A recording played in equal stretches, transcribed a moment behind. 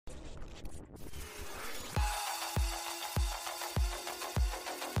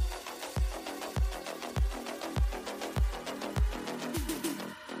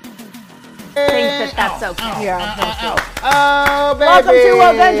that's okay. Oh, baby. Welcome to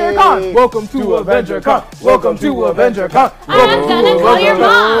Avenger Con. Welcome to Avenger Con. Welcome to Avenger Con. I'm gonna call your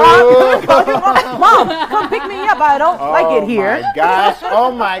mom. Mom, come pick me up. I don't like it here.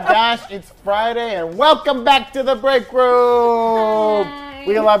 Oh my gosh, it's Friday and welcome back to the Breakroom. Hi.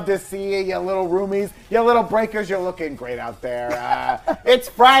 We love to see you little roomies, you little breakers. You're looking great out there. It's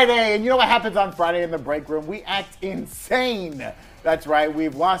Friday, and you know what happens on Friday in the Breakroom? We act insane. That's right,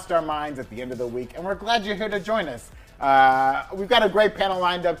 we've lost our minds at the end of the week, and we're glad you're here to join us. We've got a great panel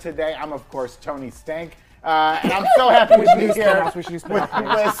lined up today. I'm, of course, Tony Stank, and I'm so happy to be here with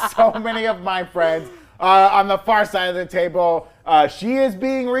so many of my friends. On the far side of the table, she is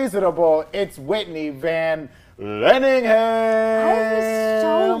being reasonable. It's Whitney Van Leningham.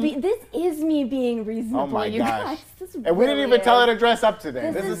 This is me being reasonable. Oh my you gosh. Guys. This And we didn't even tell her to dress up today.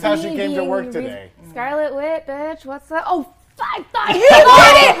 This is how she me came to being work today. Scarlet Wit, bitch. What's that? Oh, I thought You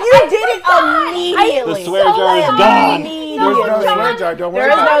did it immediately. The swear jar is gone. There's no swear jar. Don't worry There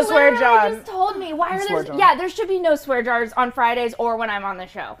is about no it. swear jar. just told me. Why are Swear there? jar. Yeah, there should be no swear jars on Fridays or when I'm on the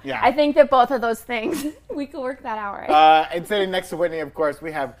show. Yeah. I think that both of those things we could work that out, right? And sitting next to Whitney, of course,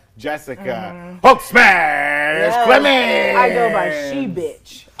 we have Jessica Hook Smash Clemens. I go by she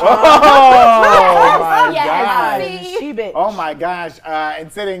bitch. Oh my Yes. gosh. See? She bitch. Oh my gosh.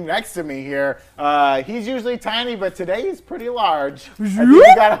 And sitting next to me here, he's usually tiny, but today he's pretty large. I think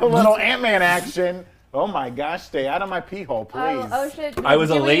we got a little Ant-Man action. Oh my gosh, stay out of my pee hole, please. Oh shit. I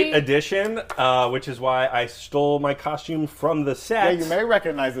was a Do late we- addition, which is why I stole my costume from the set. Yeah, you may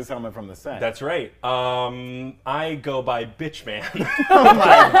recognize this helmet from the set. That's right. I go by Bitch Man. Oh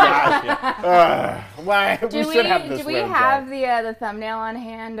my gosh. Why? We should have this Do we rim have job. the thumbnail on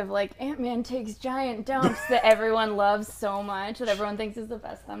hand of like Ant-Man takes giant dumps that everyone loves so much that everyone thinks is the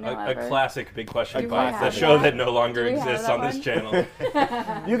best thumbnail a ever? classic Big Question Do we Box, the have show that? that no longer Do we have exists that on this one?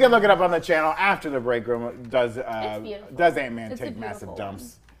 channel. You can look it up on the channel after the break room. Does beautiful. Ant-Man It's a take massive beautiful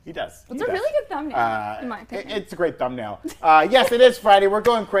dumps? He does. It's He a does. really good thumbnail, in my opinion. It's a great thumbnail. Yes, it is Friday. We're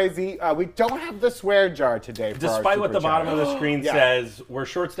going crazy. We don't have the swear jar today. For our Despite what the super bottom of chat. the screen Yeah. says, we're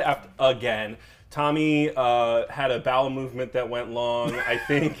short-staffed again. Tommy had a bowel movement that went long, I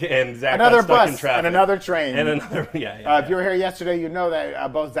think, and Zach Another got stuck in bus traffic. and another train. And another, yeah. If you were here yesterday, you know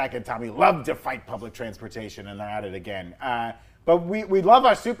that both Zach and Tommy love to fight public transportation, and they're at it again. But we love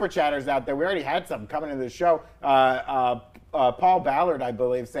our super chatters out there. We already had some coming into the show. Paul Ballard, I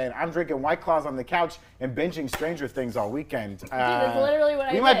believe, saying, I'm drinking White Claws on the couch and binging Stranger Things all weekend. that's literally what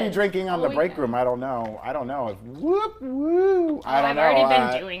I We might did be drinking on all the break weekend. room. I don't know. Whoop, woo. I don't I've know.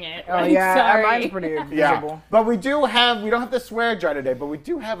 already been doing it. Oh I'm yeah, sorry. mine's pretty Yeah, visible. but we don't have the swear jar today, but we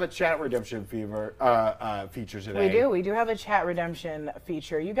do have a chat redemption feature today. We do have a chat redemption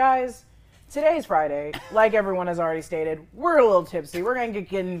feature. You guys, today's Friday. Like everyone has already stated, we're a little tipsy. We're going to get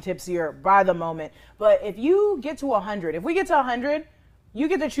getting tipsier by the moment. But if you get to 100, if we get to 100, you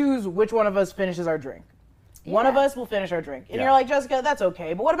get to choose which one of us finishes our drink. One of us will finish our drink. And Yeah. you're like, Jessica, that's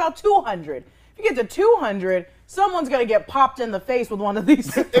okay. But what about 200? If you get to 200, someone's going to get popped in the face with one of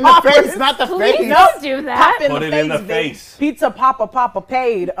these. In the face, not the face. Please No, don't do that. Pop in Put the it face, in the bitch. face. Pizza Papa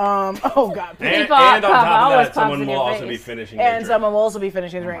paid. Oh God. And Pop, on pop, top always of that, pops someone in will your also be face. finishing their And drink. someone will also be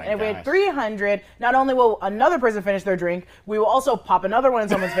finishing their drink. my And if we gosh. had 300, not only will another person finish their drink, we will also pop another one in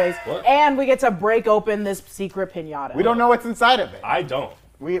someone's face, What? and we get to break open this secret pinata. We don't know what's inside of it. I don't.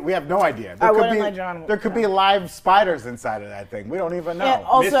 We have no idea. I wouldn't let John- There could be live spiders inside of that thing. We don't even know. And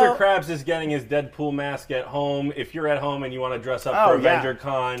also, Mr. Krabs is getting his Deadpool mask at home. If you're at home and you want to dress up Oh, for yeah. Avenger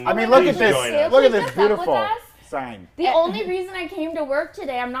Con, I mean, look please at this. join us. Look at Please this dress up with beautiful us. sign. The only reason I came to work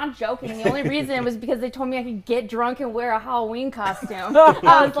today, I'm not joking, the only reason was because they told me I could get drunk and wear a Halloween costume.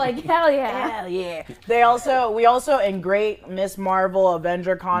 I was like, hell yeah. hell yeah. We also, in great Miss Marvel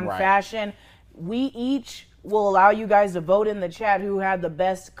Avenger Con Right. fashion, we each will allow you guys to vote in the chat who had the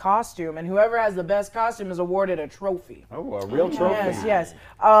best costume, and whoever has the best costume is awarded a trophy. Oh, a real trophy. Yes.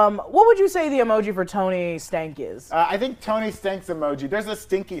 What would you say the emoji for Tony Stank is? I think Tony Stinks emoji. There's a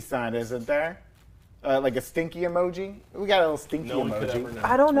stinky sign, isn't there? Like a stinky emoji. We got a little stinky No one could ever emoji. know.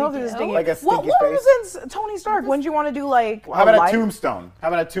 I don't know if there's a do? stinky. Like a what stinky face? represents Tony Stark? Wouldn't you want to do like? How about light? a tombstone? How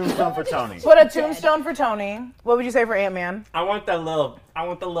about a tombstone for Tony? Put a tombstone for Tony. What would you say for Ant-Man? I want the little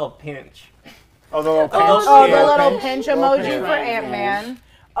pinch. Oh, the little pinch. Oh, Yeah. the little pinch. pinch Little emoji pinch. for Ant-Man.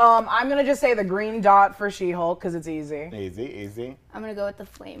 I'm gonna just say the green dot for She-Hulk because it's easy. Easy. I'm going to go with the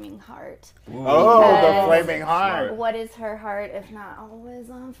flaming heart. Oh, the Because- flaming heart. What is her heart if not always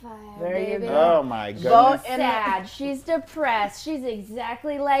on fire, There you baby? go. Oh my Vote goodness. and Sad. She's depressed. She's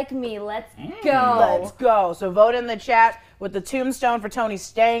exactly like me. Let's go. Let's go. So vote in the chat with the tombstone for Tony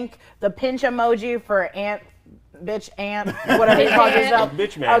Stank, the pinch emoji for bitch ant, whatever you call yourself.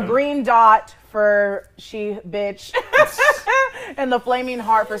 Bitch man. A green dot for she bitch, and the flaming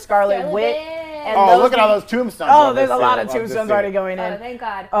heart for Scarlet Wit. And Oh, look at all those tombstones. Oh, there's a lot of tombstones already going in. Oh, thank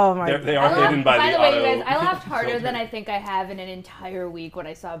God. Oh my They are hidden by the way, auto. you guys, I laughed harder than I think I have in an entire week when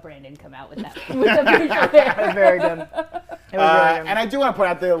I saw Brandon come out with that with the future there. It was very good. It was really good. And I do want to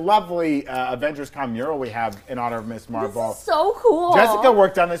point out the lovely Avengers Con mural we have in honor of Miss Marvel. This is so cool. Jessica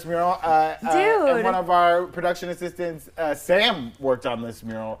worked on this mural. Dude. And one of our production assistants, Sam, worked on this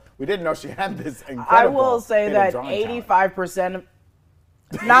mural. We didn't know she had this incredible I will say hidden that drawing talent. 85%,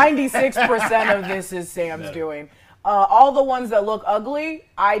 96% of this is Sam's doing. All the ones that look ugly,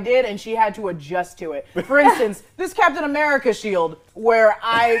 I did, and she had to adjust to it. For instance, this Captain America shield, where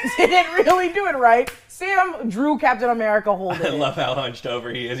I didn't really do it right. Sam drew Captain America holding it. I love how hunched over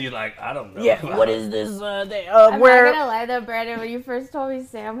he is. He's like, I don't know. Yeah, what is this thing? I'm not gonna lie though, Brandon, when you first told me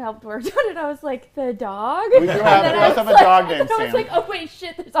Sam helped work on it, I was like, the dog? We do have a dog named I Sam. was like, oh wait,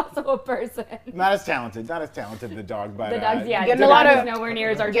 shit, there's also a person. Not as talented, the dog, but The dog's, yeah, getting the a lot dog of- is nowhere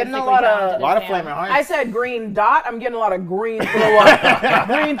near as getting artistically a lot of- talented a lot as of Sam. flaming hearts. I said green dot. I'm getting a lot of green throw up,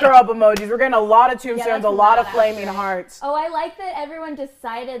 green throw up emojis. We're getting a lot of tombstones, that's a lot of not flaming accurate. hearts. Oh, I like that everyone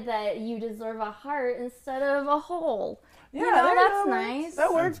decided that you deserve a heart instead of a hole. Yeah, You know, there that's you go. nice.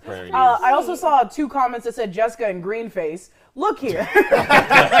 That works. very I also saw 2 comments that said Jessica and green face. Look here.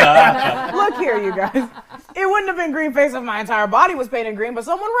 Look here, you guys. It wouldn't have been green face if my entire body was painted green, but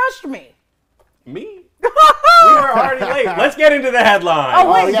someone rushed me. Me? We were already late. Let's get into the headline.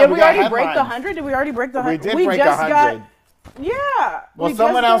 Oh, wait, yeah, did we we got already break the headlines. 100? Did we already break the We 100? did break 100. Yeah. Well, we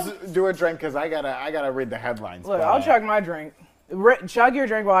someone just else did- do a drink because I gotta read the headlines. Look, but, I'll chug my drink. Chug your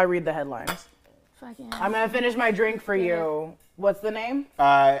drink while I read the headlines. Fucking I'm going to finish my drink for you. What's the name?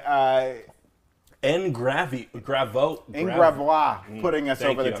 Ingravois putting us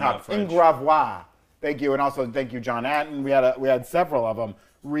Thank over you, the I'm not top. French. Ingravois. Thank you, and also thank you, John Atten. We had several of them.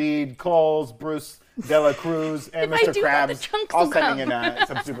 Reed, Coles, Bruce De La Cruz, and I Mr. do have the Krabs chunks all of sending gum. in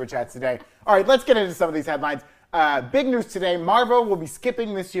some super chats today. All right, let's get into some of these headlines. Big news today, Marvel will be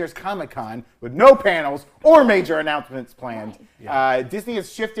skipping this year's Comic-Con with no panels or major announcements planned. Disney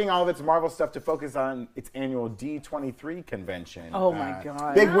is shifting all of its Marvel stuff to focus on its annual D23 convention. Oh my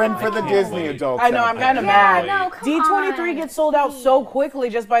God. Big win for the can't Disney wait. adults. I know, out I'm there. kind of Yeah, mad. no, come D23 on. gets sold out so quickly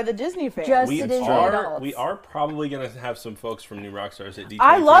just by the Disney fans. Just We the Disney are, adults. we are probably going to have some folks from New Rockstars at D23.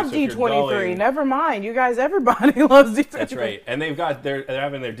 I love so if you're D23. going- Never mind. You guys, everybody loves D23. That's right. And they're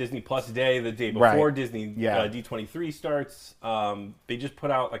having their Disney Plus day the day Right. before Disney Yeah. D23 starts. They just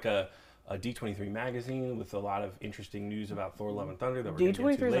put out like a D23 magazine with a lot of interesting news about Thor: Love and Thunder that we're going to D23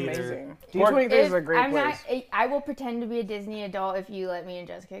 get to is later. amazing. D23 is a great I'm place. Not, I will pretend to be a Disney adult if you let me and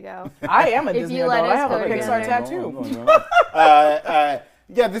Jessica go. I am a If Disney you adult. let I us have a go Pixar together. tattoo.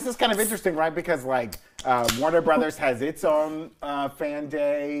 Yeah, this is kind of interesting, right? Because like Warner Brothers has its own fan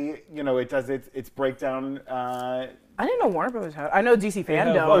day. You know, it does its breakdown. I didn't know Warner Brothers had. I know DC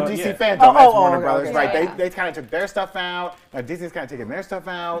Fandom. Oh, DC yeah. Fandom, Oh, that's oh, Warner okay, Brothers, okay. right? Yeah. They kind of took their stuff out. Now Disney's kind of taking their stuff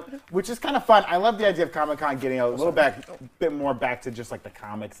out, which is kind of fun. I love the idea of Comic-Con getting a little bit more back to just like the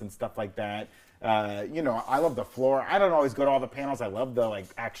comics and stuff like that. You know, I love the floor. I don't always go to all the panels. I love the like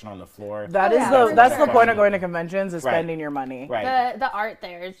action on the floor. That Oh, is yeah, for that's sure. the point of going to conventions is Right. spending your money. Right. The art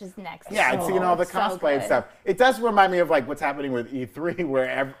there is just next. Yeah, and seeing all the It's so cosplay and good. stuff. It does remind me of like what's happening with E3,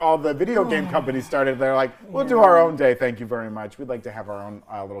 where all the video game companies started. They're like, we'll do our own day. Thank you very much. We'd like to have our own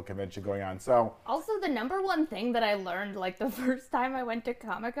little convention going on. So Also, the number one thing that I learned like the first time I went to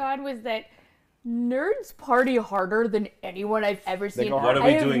Comic-Con was that nerds party harder than anyone I've ever seen. go What are I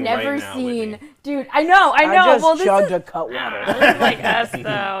we have doing never right now, seen, Whitney? dude. I know. I just well, this chugged is a cut water. this is like us,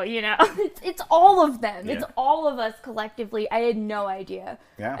 though. You know, it's all of them. It's Yeah. all of us collectively. I had no idea.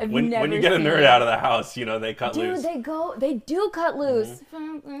 Yeah. I've When never you get a seen nerd it. out of the house, you know, they cut Dude, loose. they do cut loose.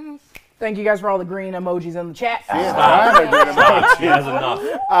 Thank you guys for all the green emojis in the chat. She has enough.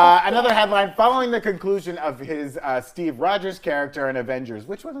 another headline: following the conclusion of his Steve Rogers character in Avengers.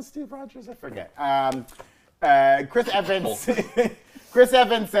 Which one is Steve Rogers? I forget. Chris Evans. Chris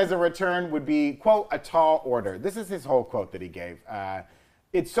Evans says a return would be, quote, a tall order. This is his whole quote that he gave.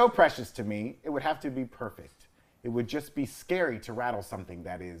 It's so precious to me, it would have to be perfect. It would just be scary to rattle something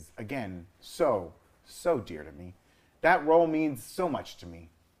that is, again, so dear to me. That role means so much to me.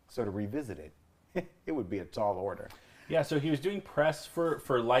 So to revisit it, it would be a tall order. Yeah, so he was doing press for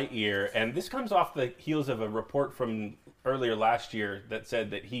Lightyear, and this comes off the heels of a report from earlier last year that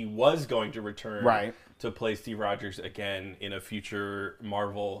said that he was going to return Right. to play Steve Rogers again in a future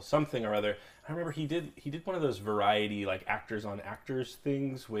Marvel something or other. I remember he did one of those variety like actors on actors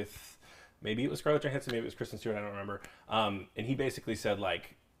things with maybe it was Scarlett Johansson, maybe it was Kristen Stewart, I don't remember. And he basically said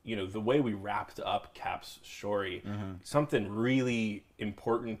like the way we wrapped up Cap's story, something really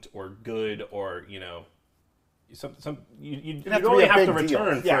important or good, or you only have to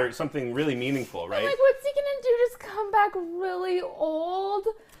return for something really meaningful, right? Like, what's he gonna do? Just come back really old?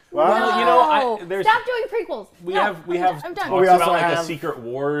 Well, there's stop doing prequels. We have I'm done. talks about like a Secret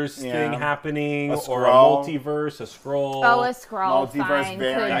Wars thing happening, or a multiverse, a scroll. Oh, a scroll. Multiverse fine.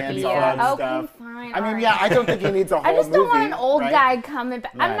 variants, Could all be. that Okay, stuff. fine. I mean, all yeah, right. I don't think he needs a whole I just don't want movie, an old right? guy coming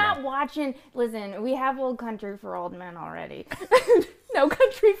back. Yeah, I'm I not know. watching. Listen, we have Old Country for Old Men already. No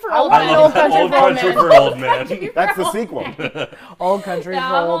Country for I Old want Men. an Old Country for Old Men. for Old men. That's the sequel. Old Country Yeah,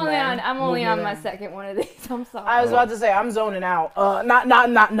 for I'm Old only Men. on. I'm only on my Movie. second one of these. I'm sorry. I was about to say I'm zoning out. Not in that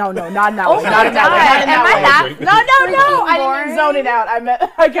way. Not in that Oh way. my Not in God. that Am way. I that No. I didn't boring? mean zoning out.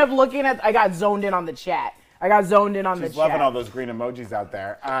 I kept looking at. I got zoned in on the chat. I got zoned in on the She's chat. loving all those green emojis out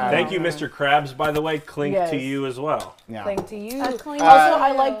there. Thank you, Mr. Krabs, by the way. Clink to Yes. you as well. Yeah. Thank to you. A clean Also, bill.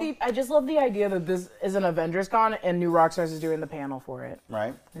 I like I just love the idea that this is an Avengers con and New Rockstars is doing the panel for it.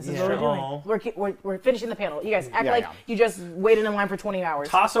 Right? This is what we're doing. We're finishing the panel. You guys act Yeah, like yeah. you just waited in line for 20 hours.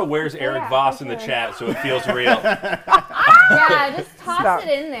 Tassa wears Eric Yeah, Voss in the okay. chat, so it feels real. Yeah, just toss Stop. it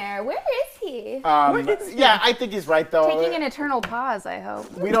in there. Where is he? Yeah, I think he's right though. Taking an eternal pause, I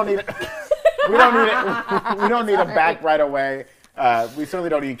hope. We don't need it. We don't need him back right away. We certainly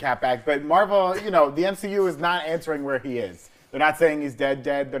don't need Cap back. But Marvel, the MCU is not answering where he is. They're not saying he's dead.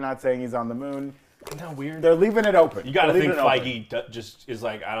 They're not saying he's on the moon. Isn't that weird? They're leaving it open. You got to They're think leaving it open. Feige just is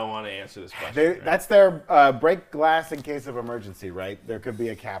like, I don't want to answer this question. right? That's their break glass in case of emergency, right? There could be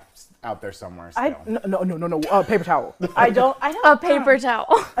a Cap out there somewhere still. No. Paper towel. I don't. A paper towel.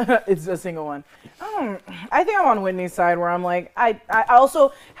 It's a single one. I think I'm on Whitney's side where I'm like, I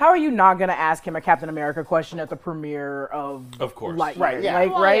also, how are you not gonna ask him a Captain America question at the premiere of course. Lightyear? Right, yeah.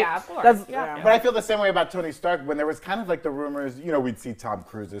 Like, Well, right? yeah, of course. That's, Yeah. yeah. But I feel the same way about Tony Stark when there was kind of like the rumors, we'd see Tom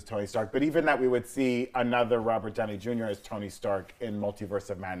Cruise as Tony Stark, but even that we would see another Robert Downey Jr. as Tony Stark in Multiverse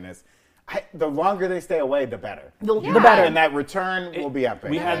of Madness. The longer they stay away, the better. The better. And that return will be epic.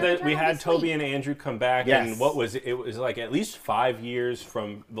 We Yeah, had sweet. Toby and Andrew come back, Yes. and what was it? It was like at least 5 years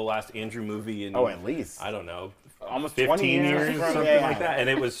from the last Andrew movie, and at least. I don't know, Almost 15 20 years from- something yeah. like that. And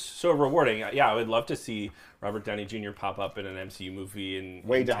it was so rewarding. Yeah, I would love to see Robert Downey Jr. pop up in an MCU movie in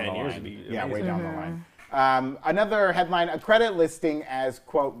Way in down 10 the years. line. It'd be Yeah, way amazing. down the line. Another headline, a credit listing as,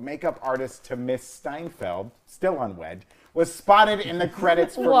 quote, makeup artist to Miss Steinfeld, still unwed, was spotted in the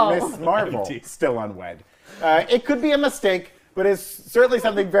credits for Whoa. Miss Marvel, Empty. still unwed. It could be a mistake, but it's certainly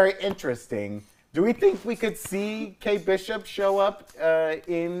something very interesting. Do we think we could see Kate Bishop show up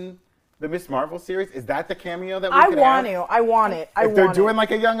in the Miss Marvel series? Is that the cameo that we I could want have? to. I want it. If they're doing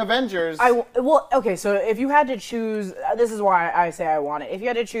like a Young Avengers. Well, okay, so if you had to choose, this is why I say I want it. If you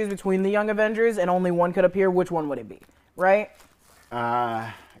had to choose between the Young Avengers and only one could appear, which one would it be? Right?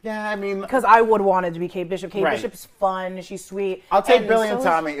 Yeah, I mean, Because I would want it to be Kate Bishop. Kate Right. Bishop's fun. She's sweet. I'll take and Billy so and is-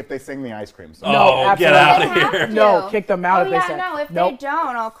 Tommy if they sing the ice cream song. Oh, get absolutely. out They of here! have to. No, kick them out Oh, if they yeah, say. no, if Nope. they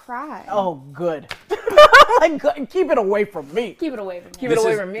don't, I'll cry. Oh, good. Like, good. Keep it away from me. Keep it away from me. Keep it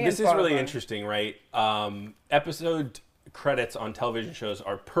away from me. This and is really Spotify. interesting, right? Episode credits on television shows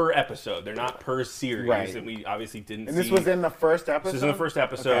are per episode. They're not per series, Right. and we obviously didn't And see. this was in the first episode? This is in the first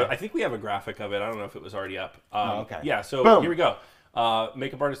episode. Okay. I think we have a graphic of it. I don't know if it was already up. okay. Yeah, so Boom. here we go.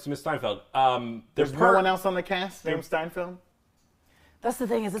 Makeup artist to Miss Steinfeld. There's no one else on the cast named Steinfeld? That's the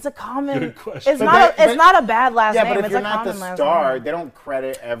thing is, it's a common. Good question. It's But not. they- It's not a bad last Yeah, name. but if it's you're a not the common last star, name. they don't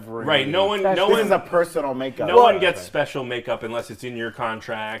credit every... Right, no one This is a personal makeup. No one artist. gets special makeup unless it's in your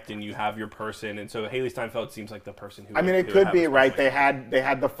contract and you have your person. And so Haley Steinfeld seems like the person who. I mean, would- it who could would be, have a right? special They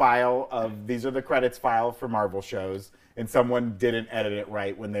had the file of, these are the credits file for Marvel shows, and someone didn't edit it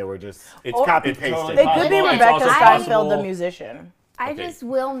right when they were just It's copy-pasted. totally It could be possible. It's Rebecca also Steinfeld, the possible- musician. I Okay. just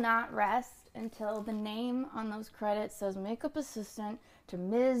will not rest until the name on those credits says makeup assistant to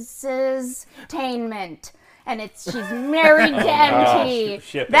Mrs. Tainment. And she's married to MT.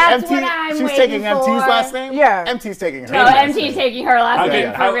 ship it. That's MT, what I'm she's waiting taking for. MT's last name? Yeah. MT's taking her No, last MT's name. taking her last How name.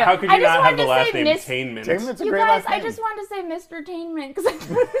 could, for how, real. how could I you just not have wanted the to last say name Miss. Tainment? Tainment's a You great guys, last I name. just wanted to say Mr. Tainment because I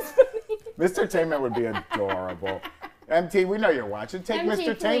thought it was funny. Mr. Tainment would be adorable. MT, we know you're watching. Take MT,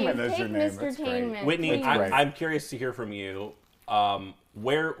 Mr. Tainment please, as your take name. Mr. That's great. Tainment. Whitney, Please. great. I'm curious to hear from you.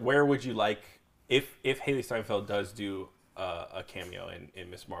 Where would you like, if Haley Steinfeld does do a cameo in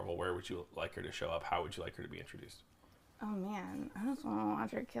Miss Marvel, where would you like her to show up? How would you like her to be introduced? Oh man, I just want to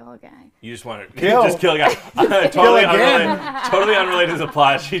watch her kill a guy. You just want to Kill. just kill a guy. Totally again. unrelated. Totally unrelated to the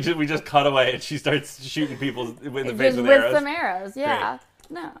plot. We just cut away and she starts shooting people in the face Just with with arrows. some arrows, yeah.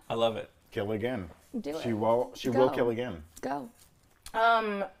 No, I love it. Kill again. do it. She will Go. kill again. Go.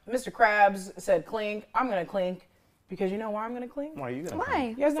 Mr. Krabs said clink. I'm gonna clink. Because you know why I'm gonna clink? Why are you gonna?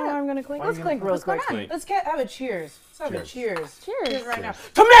 Why? You guys know why I'm gonna clink? Let's you clink gonna- real What's going quick. on? Let's have a cheers. Let's have a cheers. Cheers. right now.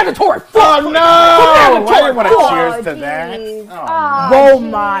 To mandatory. Oh no! I didn't want to Oh, cheers to geez. that. Oh, Roll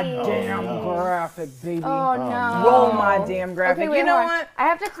my geez. damn graphic, baby. Oh no. Roll my damn graphic. Okay, wait, you know hold on. what? I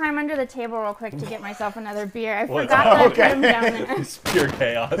have to climb under the table real quick to get myself another beer. I What's forgot up? that I Okay. put him down there. It's pure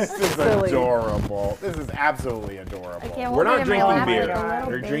chaos. This is Silly. adorable. This is absolutely adorable. I can't We're hold not it in my drinking lap beer. like a little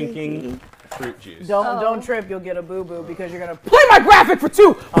We're baby. drinking fruit juice. Don't trip. You'll get a boo boo because you're gonna play my graphic for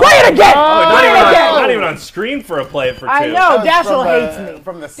 2. Play it again. not, Play even it on, again. not even on screen for a play it for 2. I know. That was Dashel from hates the- me.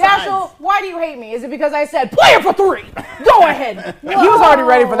 from the Dashel, sides. why do you hate me? Is it because I said play it for 3? Go ahead. He was already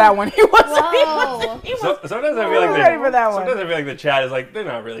ready for that one. He wasn't. Whoa. Sometimes I feel like ready for that one. sometimes I feel like the chat is like they're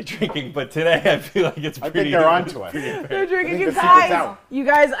not really drinking, but today I feel like it's I pretty. think they're onto us. They're drinking. I think You the secret's guys, out. you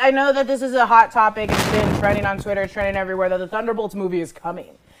guys, I know that this is a hot topic. It's been trending on Twitter, trending everywhere that the Thunderbolts movie is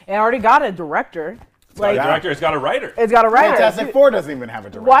coming. It already got a director. It's got a director. It's got a writer. It's got a writer. Fantastic Four doesn't even have a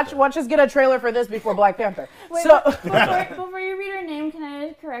director. Watch us get a trailer for this before Black Panther. Wait, so before you read her name, can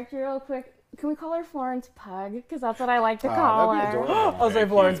I correct you real quick? Can we call her Florence Pug? Because that's what I like to call that'd be her. adorable. I'll say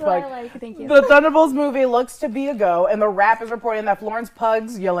Florence That's what I Pug. like. Thank you. The Thunderbolts movie looks to be a go, and the Rap is reporting that Florence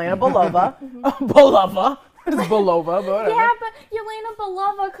Pug's Yelena Belova, Belova, it's Belova, but whatever. Yeah, but Yelena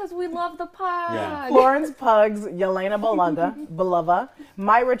Belova, because we love the pug. Yeah. Florence Pug's Yelena Belova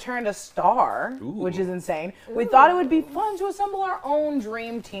might return to star, which is insane. We thought it would be fun to assemble our own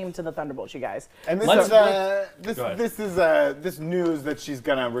dream team to the Thunderbolts, you guys. And this Let's- is Go ahead. this news that she's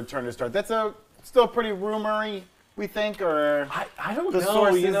gonna return to start. That's still pretty rumory, we think, or I don't The know.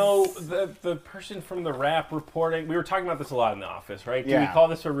 sources- You know, the person from the Rap reporting. We were talking about this a lot in the office, right? Do we Yeah. call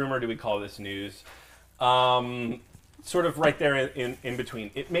this a rumor? Do we call this news? Sort of right there in between.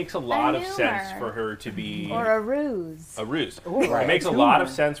 It makes a lot of sense humor. for her to be Or a ruse. a ruse. right. It makes a lot of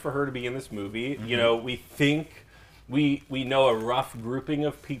sense for her to be in this movie. You know, we think we know a rough grouping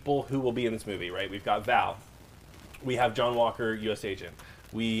of people who will be in this movie, right? We've got Val. We have John Walker, U.S. agent.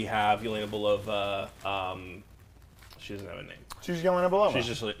 We have Yelena Belova. She doesn't have a name. she's Yelena Belova. She's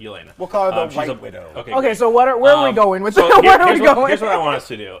just Yelena. We'll call her the She's White Widow. Okay. Okay, great. so where are we going with so this? Where are here's we what- going? Here's what I want us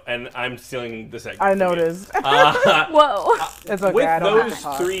to do, and I'm stealing the segment. I from you. noticed. Whoa. It's okay. With I don't have those to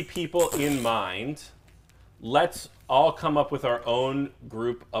talk. 3 people in mind, let's all come up with our own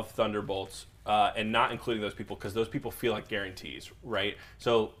group of Thunderbolts, and not including those people because those people feel like guarantees, right?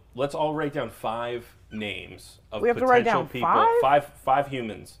 So let's all write down 5 names of We have to potential write down people, 5? five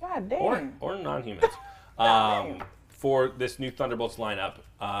humans, God dang. or non-humans, for this new Thunderbolts lineup.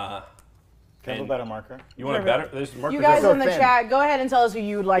 Can I have a and- better marker? You want a better? There's markers. You guys so in the thin. chat, go ahead and tell us who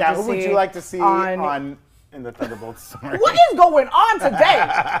you'd like Yeah, to who see. would you like to see on in the Thunderbolts story? What is going on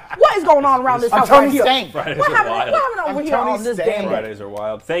today? What is going on around this I'm house Tony right here? Stank. Fridays What are happened, wild. what happened over I'm here Tony on this Stank. damn Fridays are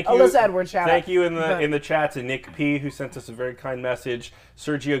wild. Thank you, Alyssa Edwards, shout Thank out. you in the chat to Nick P, who sent us a very kind message.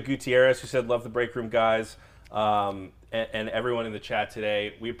 Sergio Gutierrez, who said, "Love the Breakroom guys," and everyone in the chat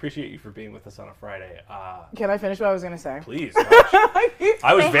today. We appreciate you for being with us on a Friday. Can I finish what I was going to say? Please, gosh.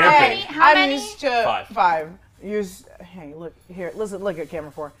 I was vamping. How many? I'm used to 5. 5. Hey, look here. Listen, look at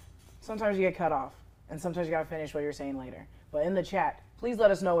camera 4. Sometimes you get cut off, and sometimes you gotta finish what you're saying later. But in the chat, please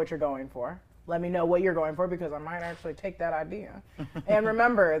let us know what you're going for. Let me know what you're going for because I might actually take that idea. And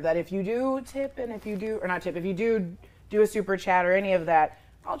remember that if you do tip and if you do, or not tip, if you do a super chat or any of that,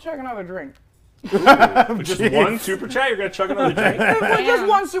 I'll chug another drink. With just one super chat, you're gonna chug another drink. With just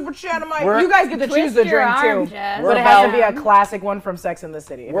one super chat, We're- you guys get to choose the Twist your drink arm, too. Jess. But it has to be a classic one from Sex and the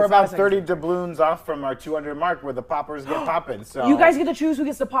City. If We're it's not a about Sex 30 doubloons off from our 200 mark where the poppers get popping. So You guys get to choose who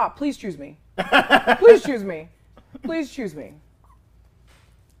gets to pop. Please choose me. Please choose me. Please choose me.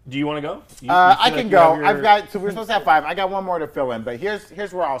 Do you want to go? You I feel can like go. you have I've your- got. So we're supposed to have 5. I got one more to fill in, but here's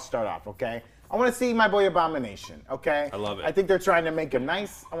where I'll start off. Okay. I want to see my boy Abomination. Okay. I love it. I think they're trying to make him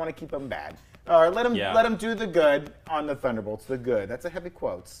nice. I want to keep him bad. Or let him do the good on the Thunderbolts. The good. That's a heavy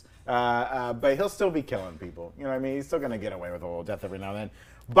quotes. But he'll still be killing people. You know what I mean? He's still gonna get away with a little death every now and then.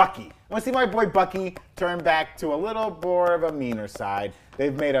 Bucky. I want to see my boy Bucky turn back to a little more of a meaner side.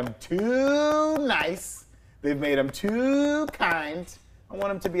 They've made him too nice. They've made him too kind. I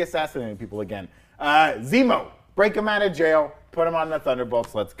want him to be assassinating people again. Zemo. Break him out of jail. Put him on the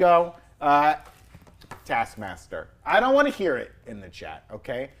Thunderbolts. Let's go. Taskmaster. I don't want to hear it in the chat,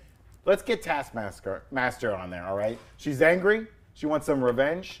 okay? Let's get Taskmaster on there, all right? She's angry. She wants some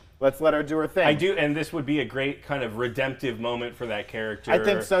revenge. Let's let her do her thing. I do, and this would be a great kind of redemptive moment for that character. I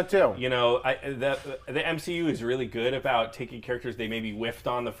think so, too. You know, the MCU is really good about taking characters they maybe whiffed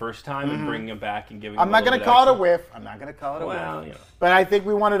on the first time and bringing them back and giving I'm them not a going little to bit call it a extra. whiff. I'm not going to call it a Well, whiff. you know. But I think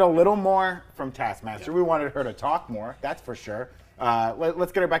we wanted a little more from Taskmaster. We wanted her to talk more, that's for sure.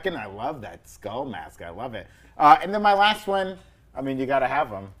 Let's get her back in. I love that skull mask. I love it. And then my last one, I mean, you got to have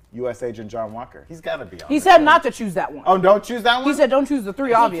him. U.S. Agent John Walker. He's got to be on. He said not to choose that one. Oh, don't choose that one? He said don't choose the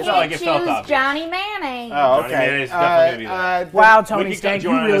three obvious. felt like it felt Choose obvious. Johnny Mayonnaise. Oh, Johnny okay. Mayonnaise is definitely gonna be there. Wow, Do Tony Stank, you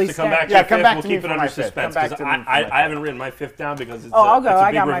you want really us to come back stank. to Yeah, your come fifth? back We'll to me keep it for under my fifth. suspense Come back because to me for my I fifth. haven't written my fifth down because it's, I'll go. it's a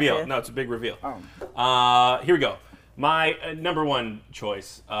I big got my reveal. fifth. No, it's a big reveal. Oh. Here we go. My number one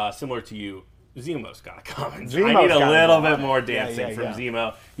choice, similar to you, Zemo's got to come. I need a little bit more dancing from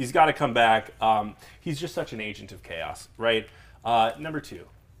Zemo. He's got to come back. He's just such an agent of chaos, right? Number two.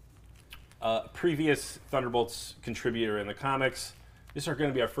 Previous Thunderbolts contributor in the comics. This is going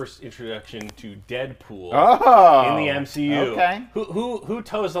to be our first introduction to Deadpool in the MCU. Okay. Who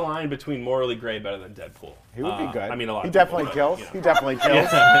toes the line between morally gray better than Deadpool? He would be good. I mean, a lot. He of definitely people, kills. but, He definitely kills.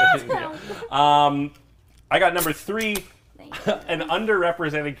 I got number three. An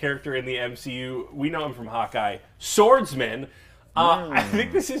underrepresented character in the MCU. We know him from Hawkeye. Swordsman. I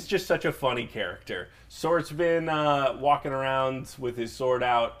think this is just such a funny character. Swordsman walking around with his sword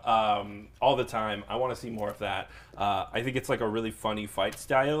out all the time. I want to see more of that. I think it's like a really funny fight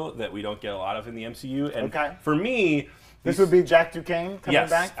style that we don't get a lot of in the MCU. And for me, this would be Jack Duquesne coming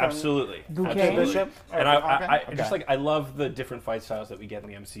back? Yes, absolutely. Bishop? And I just like I love the different fight styles that we get in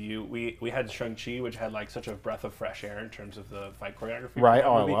the MCU. We had Shang-Chi, which had like such a breath of fresh air in terms of the fight choreography. Right.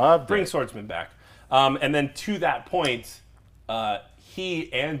 Oh, I loved Bring it. Swordsman back. And then to that point,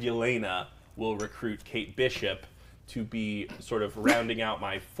 he and Yelena will recruit Kate Bishop to be sort of rounding out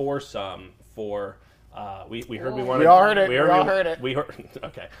my foursome for. We heard we wanted. We all heard it. We all heard it. We heard.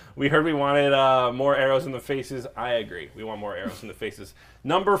 Okay. We heard we wanted more arrows in the faces. I agree. We want more arrows in the faces.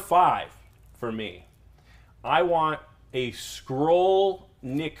 Number 5 for me. I want a Skrull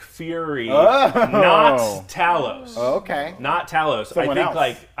Nick Fury, not Talos. Okay. Not Talos. Someone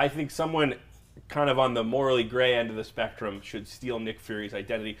else. I think someone kind of on the morally gray end of the spectrum should steal Nick Fury's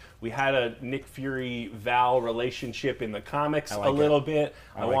identity. We had a Nick Fury-Val relationship in the comics a little bit.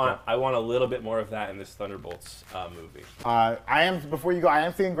 I want a little bit more of that in this Thunderbolts movie. Before you go, I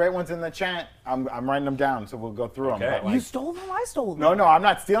am seeing great ones in the chat. I'm writing them down, so we'll go through them. You stole them? I stole them. No, I'm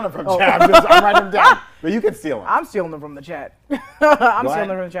not stealing them from chat. I'm writing them down. But you can steal them. I'm stealing them from the chat. I'm stealing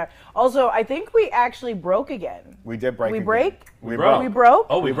them from the chat. Also, I think we actually broke again. We did break. We again. break? We broke. We broke?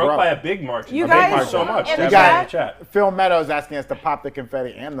 Oh, we broke by a big margin. You Thank guys- you so much. in the We That's got in the chat. Phil Meadows asking us to pop the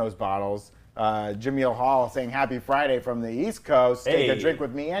confetti and those bottles. Jameel Hall saying Happy Friday from the East Coast. Take a Hey. drink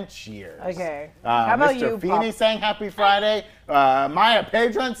with me and cheers. Okay. How about Mr. you, Feeney Pop? saying Happy Friday. Maya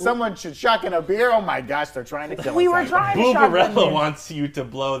Pedron, someone should chuck in a beer. Oh my gosh, they're trying to kill us. We were already. trying to shotgun Booberella you. wants you to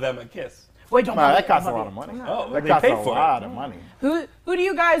blow them a kiss. Wait, don't That bother costs a me. lot of money. Oh, That they costs paid a for lot it. of money. Who do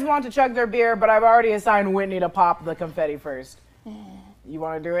you guys want to chug their beer? But I've already assigned Whitney to pop the confetti first. You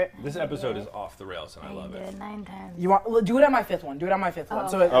want to do it? This episode is off the rails, and I love it. 9 times. You want? Do it on my fifth one. Do it on my fifth one.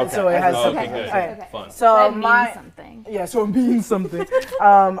 So it, Okay. so it has. Okay, Okay. good. All right. Okay. Fun. So That means my something. yeah. So it means something.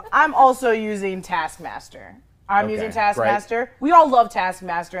 I'm also using Taskmaster. I'm Okay, using Taskmaster. We all love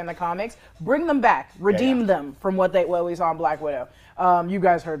Taskmaster in the comics. Bring them back. Redeem them from what we saw in Black Widow. You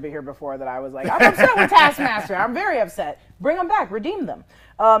guys heard me here before that I was like, I'm upset with Taskmaster. I'm very upset. Bring them back. Redeem them.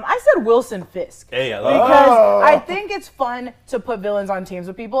 I said Wilson Fisk. Hey, I love Because I think it's fun to put villains on teams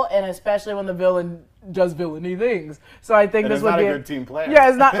with people, and especially when the villain does villainy things. So I think And this it's would not be a good team player. Yeah,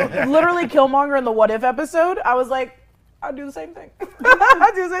 it's not literally Killmonger in the What If episode. I was like, I'd do the same thing.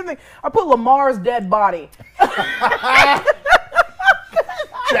 I'd do the same thing. I put Lamar's dead body.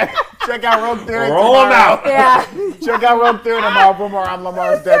 Check out Rogue Theory Roll them tomorrow. out. Yeah. Check out Rogue Theory tomorrow for more on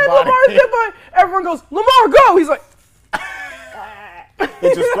Lamar's dead body. Lamar's dead body. Everyone goes, Lamar, go. He's like,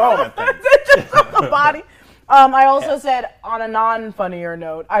 It's just throwing things. just on the body. I also said, on a non-funnier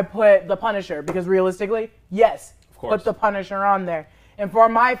note, I put the Punisher because realistically, yes, course. put the Punisher on there. And for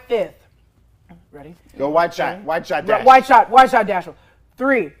my fifth, ready? Go white shot. White shot dash. White shot Dashel.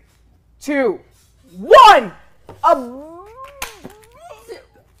 3, 2, 1.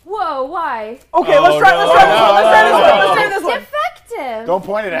 Whoa, why? Okay, Oh, let's try no, this one. It's effective. Don't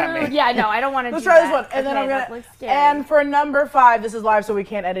point it at me. Yeah, no, I don't want to Let's do try this that. one. And then Okay, I'm that gonna. looks scary. And for number 5, this is live, so we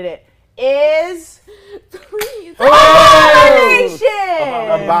can't edit it. Is Please. Abomination.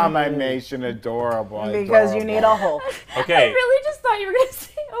 Abomination, adorable. Because you need a hole. I Okay. really just thought you were going to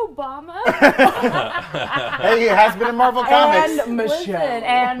say Obama. Hey, it has been in Marvel Comics. And Listen, Michelle.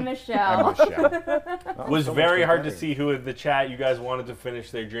 and Michelle. Michelle. Was very hard to see who in the chat you guys wanted to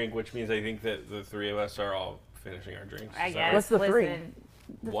finish their drink, which means I think that the three of us are all finishing our drinks. I Is that guess. right? What's the three? Listen,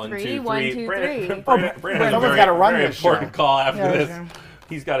 the One, three, two, one, three. two, Brandon- three. Brandon has a Someone's very- gotta run very this important show. call after Yeah, this. sure.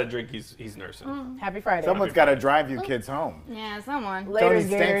 He's got a drink. He's nursing. Happy Friday. Someone's got to drive you kids home. Yeah, someone. Later, Tony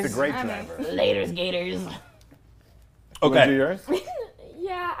Stank's a Gators. great I mean, driver. Laters, Gators. You wanna do yours?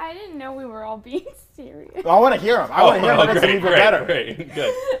 Yeah, I didn't know we were all being serious. I want to hear him. I want to hear him. It makes it even better. Great,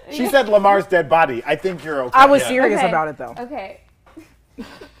 good. She said Lamar's dead body. I think you're okay. I was Yeah. serious Okay. about it though. Okay.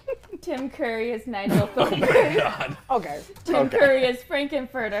 Tim Curry is Nigel Oh Thornberg. my god. Okay. Tim Okay. Curry is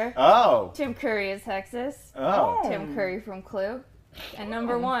Frankenfurter. Oh. Tim Curry is Texas. Oh. Tim Curry from Clue. And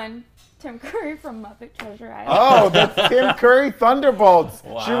number one, Tim Curry from Muppet Treasure Island. Oh, that's Tim Curry Thunderbolts.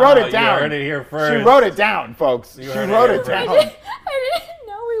 Wow, She wrote it down. You heard it here first. She wrote it down, folks. You She heard it wrote here it first. down. I didn't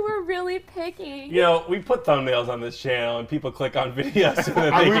know we were really picky. You know, we put thumbnails on this channel and people click on videos so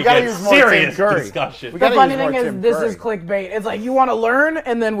that We they can gotta get use more Tim serious Curry. discussion. We The gotta funny use more thing is, Tim this Curry. is clickbait. It's like you want to learn,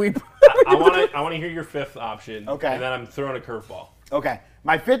 and then we. I want to hear your fifth option. Okay. And then I'm throwing a curveball. Okay.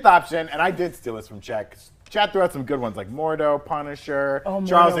 My fifth option, and I did steal this from Chet. Chat threw out some good ones like Mordo, Punisher, Oh, Mordo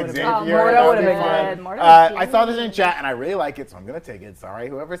Charles would've Xavier. been- Oh, Mordo That would've be been fun. good. Mordo was I saw this in cute. chat, and I really like it, so I'm going to take it. Sorry,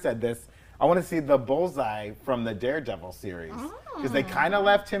 whoever said this. I want to see the Bullseye from the Daredevil series. Because they kind of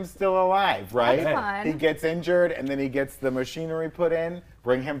left him still alive, right? That's fun. He gets injured, and then he gets the machinery put in.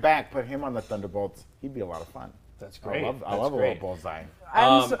 Bring him back, put him on the Thunderbolts. He'd be a lot of fun. That's great. I love That's a little great. Bullseye.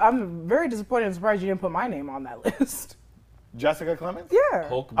 I'm very disappointed and surprised you didn't put my name on that list. Jessica Clemens? Yeah.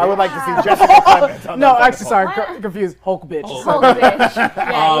 Hulk I would like to Wow. see Jessica Clemens on No, the actually, sorry, What? confused. Hulk bitch. Hulk. Hulk bitch.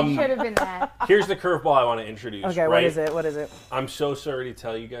 Yeah, you should have been that. Here's the curveball I want to introduce. Okay, right? what is it? What is it? I'm so sorry to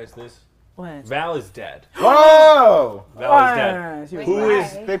tell you guys this. What? Val is dead. Whoa! Val is dead. She was Who Why?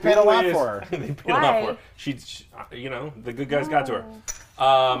 is? They paid a who lot is- for her. They paid a lot Why? for her. She, you know, the good guys got to her.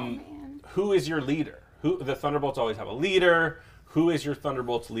 Man. Who is your leader? The Thunderbolts always have a leader. Who is your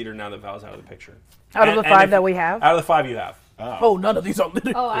Thunderbolts leader now that Val's out of the picture? Out of the And five if- that we have? Out of the five you have. Oh, none of these are lit.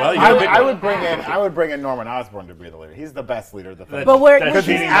 Oh, Well, you I got a would, big I one. would I would bring in Norman Osborn to be the leader. He's the best leader of the Thunderbolts. But where- that's Because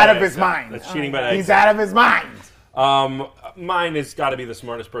he's cheating out by of his accident. mind. That's cheating by He's accident. out of his mind. Mine has got to be the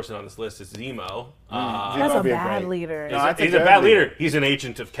smartest person on this list. It's Zemo. That's Zemo a would be bad great- leader. No, that's He's a good bad leader. He's an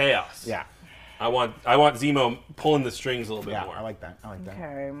agent of chaos. Yeah. I want Zemo pulling the strings a little bit Yeah, more. I like that. I like that.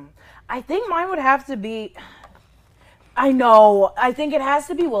 Okay. I think mine would have to be. I know. I think it has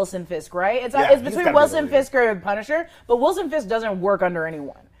to be Wilson Fisk, right? It's Yeah, it's he's between gotta be the Wilson leader. Fisk or Punisher, but Wilson Fisk doesn't work under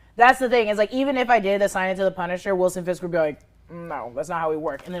anyone. That's the thing. It's like even if I did assign it to the Punisher, Wilson Fisk would be like, no, that's not how we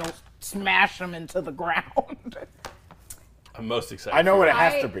work, and then he'll smash him into the ground. I'm most excited. I know for what it. it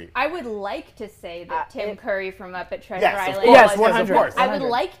has to be. I would like to say that Tim Curry from Muppet Treasure Yes, of Island. course. Yes, Yes, 100. of course. I would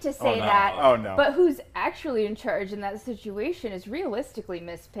like to say no. that. Oh, no. But who's actually in charge in that situation is realistically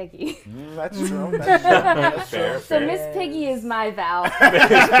Miss Piggy. That's true. That's true. That's Fair, true. So fair. Miss Piggy is my Val.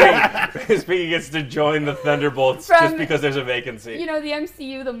 Miss Piggy gets to join the Thunderbolts From- just because there's a vacancy. You know, the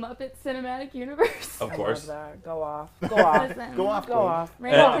MCU, the Muppet Cinematic Universe. Of course. Love that. Go off. Go off. Listen, Go off. Go off.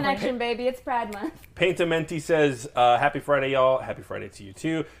 Rainbow Uh, Connection, baby. It's Pride Month. Paintamenti says, happy Friday, y'all. Happy Friday to you,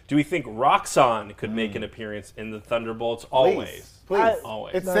 too. Do we think Roxxon could make an appearance in the Thunderbolts? Always. Please.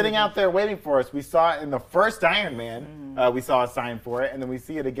 Always. It's sitting out there waiting for us. We saw it in the first Iron Man. We saw a sign for it, and then we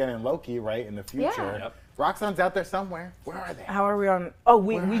see it again in Loki, right, in the future. Yeah. Yep. Roxxon's out there somewhere. Where are they? How are we on? Oh,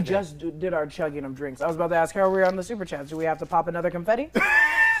 we are they? just did our chugging of drinks. I was about to ask how are we on the super chats. Do we have to pop another confetti?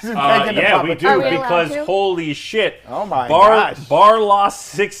 Taking the Yeah, pop we of do Are we tea. allowed because to? holy shit. Oh my gosh.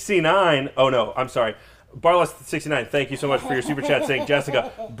 Barloss69. Oh no, I'm sorry. Barloss69, thank you so much for your super chat saying,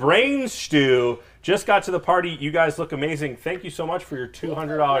 Jessica, Brain Stew just got to the party. You guys look amazing. Thank you so much for your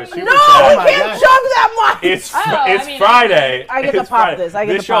 $200 super No, chat. I my can't gosh. chug that much. It's I mean, Friday. I get to It's pop Friday. this. I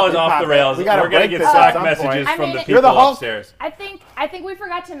get This to show pop is it. off the rails. We gotta We're gonna break get this at Slack some messages point. I from mean, the You're people the Hulk. upstairs. I think we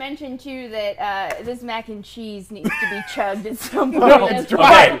forgot to mention too that this mac and cheese needs to be chugged at some point. No, as it's well.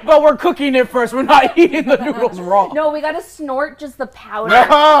 dry. Right, but we're cooking it first. We're not eating the noodles raw. No, we gotta snort just the powder. No,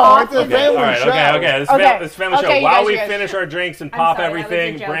 off it's a of it. family All right, show. okay. This Okay. is family Okay, show. you While guys, we you guys. finish our drinks and I'm pop sorry, that was a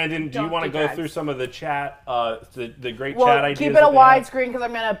everything, joke. Brandon, do you Don't want to do go drugs. through some of the chat, the great Well, chat ideas? keep it that a they wide have? screen because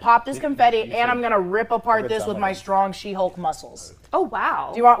I'm gonna pop this confetti you and I'm gonna rip apart Rip this some with of my it. strong She-Hulk muscles. Oh wow.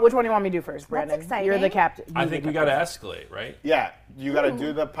 Do you want? Which one do you want me to do first, Brandon? exciting. You're the captain. I You think the we got to captain. escalate, right? Yeah, you got to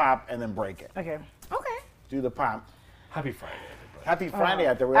do the pop and then break it. Okay. Okay. Do the pop. Happy Friday, everybody. Happy Friday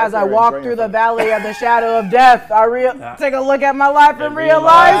out there. We're As out I there walk enjoying through the it. valley of the shadow of death, I take a look at my life and And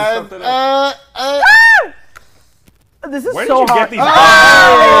realize realize- this is Where did so you hard. get these?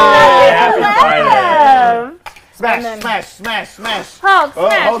 Happy Friday. Smash, then- smash, smash, smash. Hulk Oh,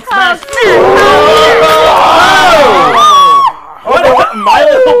 smash, Hulk Hulk smash. What? My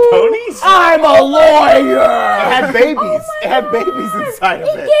Little Ponies? I'm a lawyer. It had babies. It had babies inside of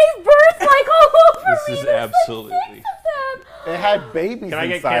He it. gave birth like all over This me. is There's absolutely- like 6 of them. It had babies Can I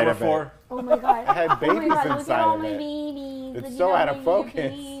get inside camera of it. 4? Oh my god. It had Oh my babies god, look inside at all of my it. babies. It's Look so at out all of my focus.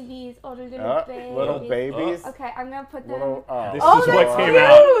 Babies. Oh, the little babies. Little babies. Okay, I'm gonna put them. Little, This Oh, is that's what came cute.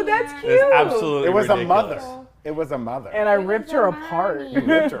 out. That's cute. It's absolutely It was a ridiculous. mother. It was a mother. And I ripped her apart. You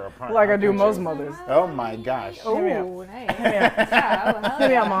ripped her apart. Like I do Okay. most mothers. Oh my gosh. Oh, nice. Yeah, well, Give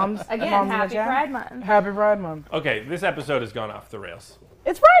me a moms. Again, moms in the happy chat. Pride Month. Happy Pride Month. Okay, this episode has gone off the rails.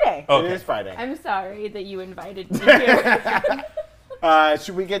 It's Friday. It Okay. is Friday. I'm sorry that you invited me here.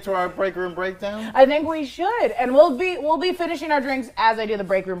 Should we get to our break room breakdown? I think we should, and we'll be finishing our drinks as I do the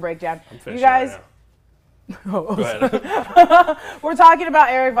break room breakdown. You Finishing guys, right now. Go ahead. we're talking about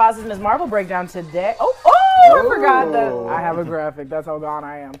Eric Voss's Ms. Marvel breakdown today. I forgot that I have a graphic. That's how gone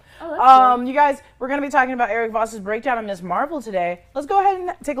I am. Oh, that's You guys, we're gonna be talking about Eric Voss's breakdown of Ms. Marvel today. Let's go ahead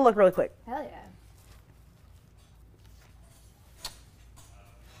and take a look really quick. Hell yeah.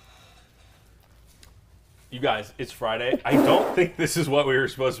 You guys, it's Friday. I don't think this is what we were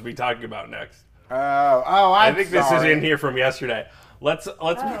supposed to be talking about next. I think this is in here from yesterday. Let's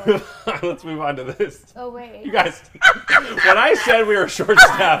move on to this. Oh, wait. You guys, when I said we were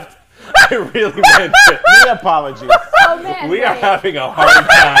short-staffed, I really meant it. Me apologies. Oh, man. We are wait. having a hard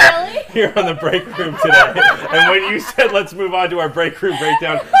time Really? here on the break room today. And when you said let's move on to our break room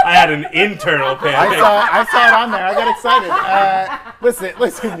breakdown, I had an internal panic. I saw it on there. I got excited.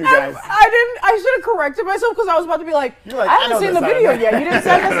 Listen, you guys. I should have corrected myself because I was about to be like, You're like, I I haven't know seen this the out video of yet.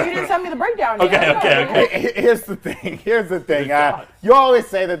 You didn't send me the breakdown yet. Okay. Here's the thing. God. You always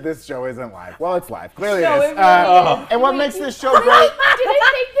say that this show isn't live. Well, it's live. Clearly No, it it is. really And what Wait, makes you- this show Did great?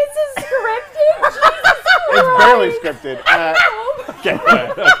 I think this is scripted? Jesus It's barely scripted. Okay.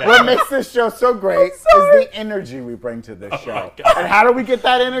 What makes this show so great is the energy we bring to this show. God. And how do we get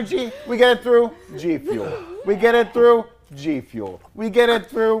that energy? We get it through G Fuel. We get it through G Fuel. We get it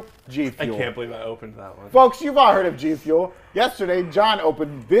through G I Fuel. can't believe I opened that one. Folks, you've all heard of G Fuel. Yesterday, John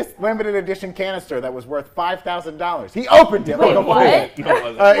opened this limited edition canister that was worth $5,000. He opened it like a what? fool. No, it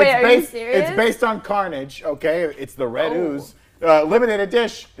wasn't. Wait, It's are you based- serious? It's based on Carnage, okay? It's the red ooze. Limited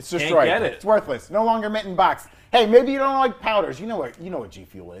edition. It's destroyed. get it. It's worthless. No longer mint in box. Hey, maybe you don't like powders. You know what G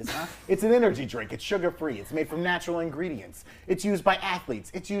Fuel is, huh? It's an energy drink. It's sugar-free. It's made from natural ingredients. It's used by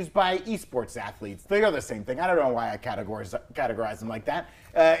athletes. It's used by esports athletes. They are the same thing. I don't know why I categorize them like that.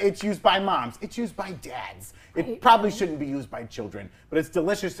 It's used by moms. It's used by dads. It probably shouldn't be used by children, but it's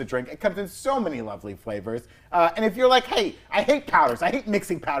delicious to drink. It comes in so many lovely flavors. And if you're like, hey, I hate powders. I hate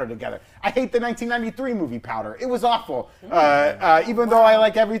mixing powder together. I hate the 1993 movie Powder. It was awful. Even though I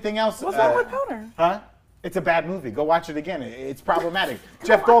like everything else. What's wrong with powder? Huh? It's a bad movie. Go watch it again. It's problematic.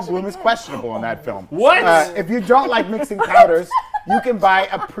 Jeff Goldblum is questionable in that film. What? If you don't like mixing powders, you can buy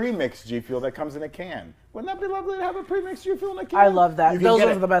a pre-mixed G Fuel that comes in a can. Wouldn't that be lovely to have a pre-mixed G Fuel in a can? I love that. You can Those get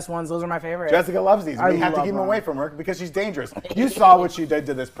are it. the best ones. Those are my favorite. Jessica loves these. I We have to love keep them them. away from her because she's dangerous. You saw what she did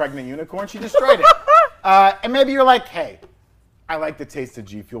to this pregnant unicorn. She destroyed it. And maybe you're like, hey, I like the taste of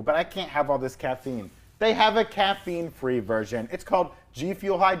G Fuel, but I can't have all this caffeine. They have a caffeine-free version. It's called G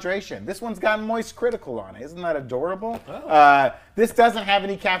Fuel Hydration. This one's got Moist Critical on it. Isn't that adorable? Oh. This doesn't have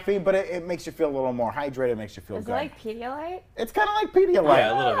any caffeine, but it makes you feel a little more hydrated. It makes you feel Is it good. like Pedialyte? It's kind of like Pedialyte.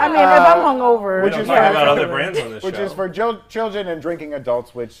 Yeah, a little bit. I mean, if I'm hungover, which We don't is talk for- about other brands on this which show. is for children and drinking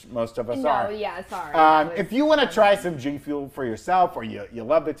adults, which most of us No, are. yeah, sorry. If you want to try some G Fuel for yourself, or you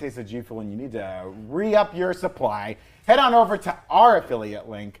love the taste of G Fuel and you need to re-up your supply, head on over to our affiliate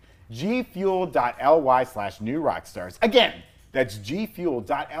link, gfuel.ly/newrockstars. Again, that's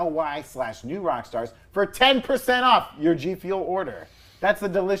gfuel.ly/newrockstars for 10% off your G Fuel order. That's a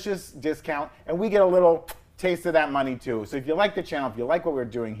delicious discount, and we get a little taste of that money too. So if you like the channel, if you like what we're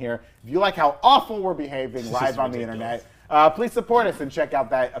doing here, if you like how awful we're behaving live on the internet, please support us and check out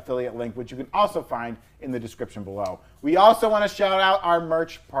that affiliate link, which you can also find in the description below. We also want to shout out our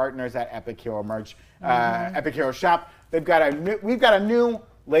merch partners at Epic Hero Merch, Epic Hero Shop. We've got a new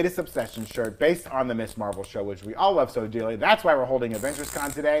latest Obsession shirt based on the Ms. Marvel show, which we all love so dearly. That's why we're holding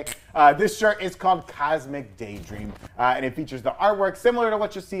AvengersCon today. This shirt is called Cosmic Daydream, and it features the artwork similar to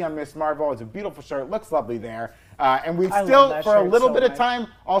what you see on Ms. Marvel. It's a beautiful shirt, looks lovely there. And we I still, love that for a shirt little so bit of much. time,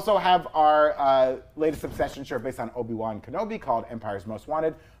 also have our latest Obsession shirt based on Obi-Wan Kenobi called Empire's Most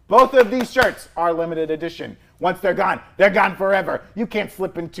Wanted. Both of these shirts are limited edition. Once they're gone forever. You can't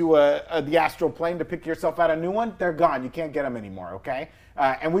slip into the astral plane to pick yourself out a new one. They're gone. You can't get them anymore, okay?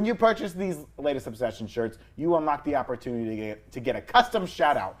 And when you purchase these latest Obsession shirts, you unlock the opportunity to get a custom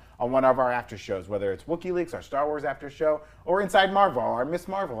shout-out on one of our after shows, whether it's WikiLeaks, our Star Wars after show, or Inside Marvel, our Miss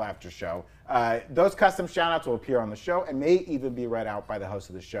Marvel after show. Those custom shout-outs will appear on the show and may even be read out by the host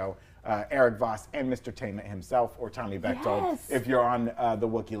of the show, Eric Voss and Mr. Tainment himself, or Tommy Bechtold, Yes. if you're on the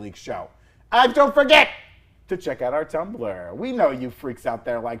WikiLeaks show. Don't forget to check out our Tumblr. We know you freaks out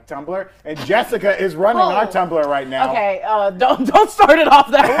there like Tumblr, and Jessica is running our Tumblr right now. Okay, don't start it off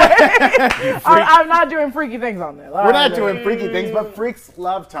that way. I'm not doing freaky things on there. We're not doing freaky things, but freaks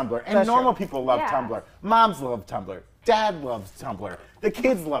love Tumblr, and That's normal true. people love Yeah. Tumblr. Moms love Tumblr. Dad loves Tumblr. The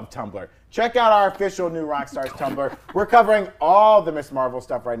kids love Tumblr. Check out our official New Rockstars Tumblr. We're covering all the Miss Marvel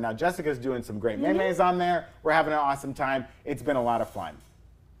stuff right now. Jessica's doing some great memes on there. We're having an awesome time. It's been a lot of fun.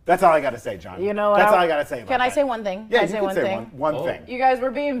 That's all I got to say, John. You know what? That's all I got to say about Can I that. say one thing? Yeah, Can I you say can one say thing? one thing. You guys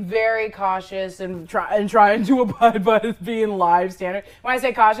were being very cautious and trying to abide by being live standard. When I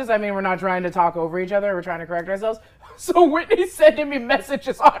say cautious, I mean we're not trying to talk over each other. We're trying to correct ourselves. So Whitney's sending me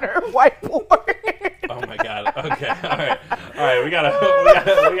messages on her whiteboard. Oh my God. Okay. All right. We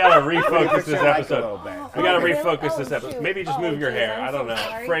gotta refocus this episode. We gotta refocus this episode. shoot. Maybe just move your hair. I'm I don't so know.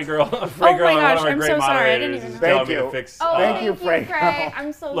 sorry. Frey girl, my and one gosh, of our I'm great so sorry. I didn't moderators even is know. telling Thank me to you. fix. Thank you, Frey.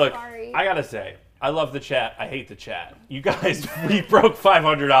 I'm so Look, sorry. I gotta say, I love the chat. I hate the chat. You guys, we broke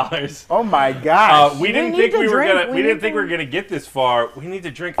 $500. Oh my gosh. We didn't need think to we were drink. gonna. We We didn't need think to- we were gonna get this far. We need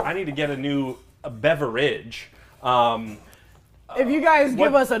to drink. I need to get a beverage. If you guys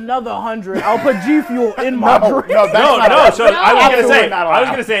give us another 100, I'll put G Fuel in my drink. No, that's not No. allowed. So I was Absolutely gonna say, not I was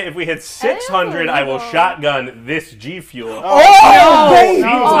allowed. gonna say, if we hit 600, I will shotgun this G Fuel. Oh, baby.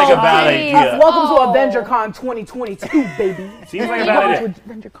 Seems like a bad please. idea. Welcome to AvengerCon 2022, baby. Seems like a bad idea.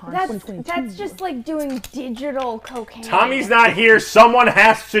 AvengerCon That's 2022. just like doing digital cocaine. Tommy's not here. Someone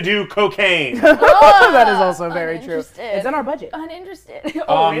has to do cocaine. That is also very true. Uninterested. It's in our budget. Uninterested.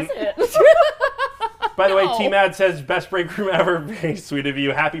 Oh, is it? By the way, No. T-Mad says, best break room ever. Very sweet of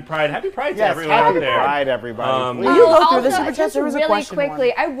you. Happy Pride. Happy Pride to Yes, everyone happy out there. Pride, everybody. Will you go through Also, the super chat? just There was a really question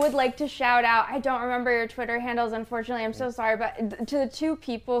quickly, I would like to shout out. I don't remember your Twitter handles, unfortunately. I'm so sorry, but to the two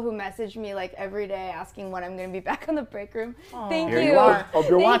people who message me like every day asking when I'm going to be back on the break room. Thank Here you. you are. Hope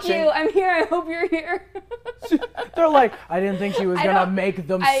you're Thank watching. you. I'm here. I hope you're here. They're like, I didn't think she was I gonna don't- make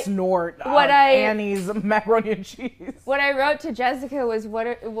them I- snort Annie's macaroni and cheese. What I wrote to Jessica was,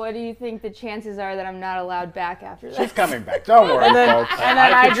 what do you think the chances are that I'm not allowed back after that? She's coming back. Don't worry, And then, folks. and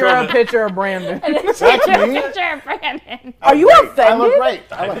then I drew control a the- picture of Brandon. That's me. Picture of Brandon. Are you Great. I offended? look great.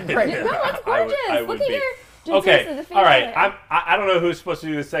 I look great. No, it's I would- gorgeous. I would Look at be. your. Okay, all right. I don't know who's supposed to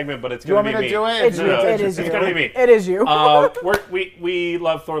do this segment, but it's You going want to me be to me. do it? It's No, you. no, It is It's you. going to be me. It is you. We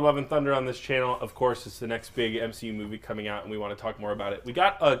love Thor: Love and Thunder on this channel. Of course, it's the next big MCU movie coming out, and we want to talk more about it. We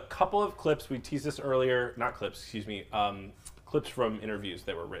got a couple of clips. We teased this earlier. Not clips, excuse me. Clips from interviews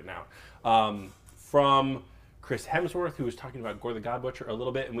that were written out. From Chris Hemsworth, who was talking about Gore the God Butcher a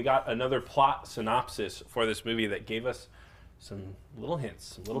little bit, and we got another plot synopsis for this movie that gave us some little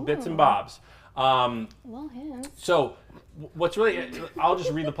hints, some little bits and bobs. Well, him. So, what's really, I'll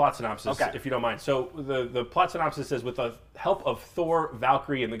just read the plot synopsis, Okay. if you don't mind. So, the plot synopsis says, with the help of Thor,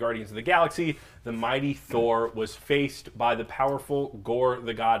 Valkyrie, and the Guardians of the Galaxy, the mighty Thor was faced by the powerful Gore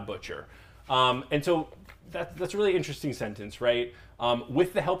the God Butcher. And so, that's a really interesting sentence, right?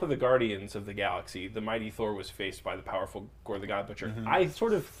 With the help of the Guardians of the Galaxy, the mighty Thor was faced by the powerful Gore the God Butcher. I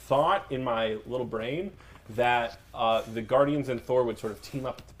sort of thought in my little brain that the Guardians and Thor would sort of team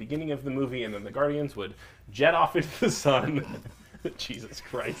up at the beginning of the movie, and then the Guardians would jet off into the sun. Jesus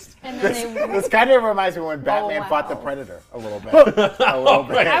Christ. And then they. This kind of reminds me when Batman wow. fought the Predator a little bit. A little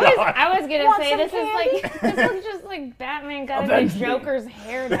bit. I was gonna Want say some this candy? is like this looks just like Batman got Avenge the me. Joker's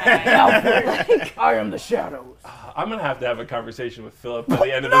hair dye. Like, I am the shadows. I'm going to have a conversation with Philip by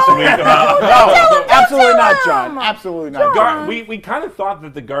the end of this week about... No, absolutely not, John. Absolutely not. We kind of thought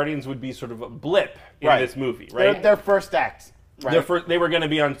that the Guardians would be sort of a blip in Right. this movie, right? Their first act. Right. They were going to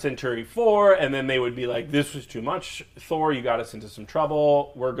be on Centauri 4, and then they would be like, this was too much, Thor, you got us into some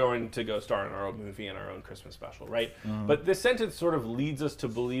trouble. We're going to go star in our own movie and our own Christmas special, right? But this sentence sort of leads us to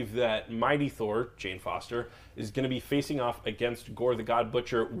believe that mighty Thor, Jane Foster, is going to be facing off against Gore the God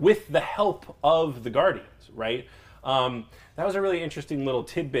Butcher with the help of the Guardians, right? That was a really interesting little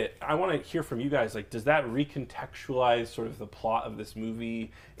tidbit. I want to hear from you guys. Like, does that recontextualize sort of the plot of this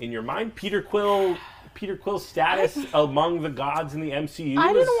movie in your mind? Peter Quill's status among the gods in the MCU.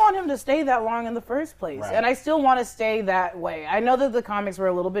 I didn't want him to stay that long in the first place, Right. and I still want to stay that way. I know that the comics were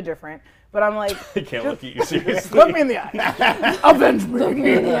a little bit different, but I'm like, I can't look at you seriously. look me in the eye. Avenge me. Look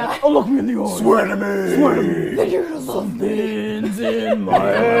me in the eye. Oh, look me in the eye. Swear to me. Swear to me. Something's in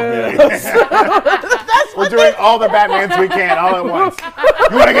my ass. We're doing all the Batmans we can all at once.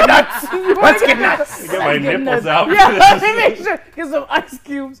 You want to get nuts? Let's get nuts. Get my nipples out. Yeah, let me make sure. Get some ice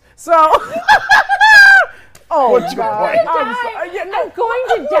cubes. So. Oh, What's your God. point? I'm sorry. Yeah, no, I'm going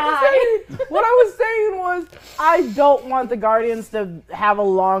to die. what I was saying was, I don't want the Guardians to have a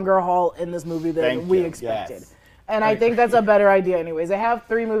longer haul in this movie than Thank we you. expected. Yes. And I think that's a better idea anyways. They have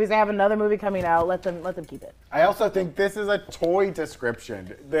 3 movies. They have another movie coming out. Let them keep it. I also think this is a toy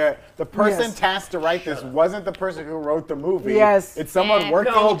description. The person tasked to write this wasn't the person who wrote the movie. Yes. It's someone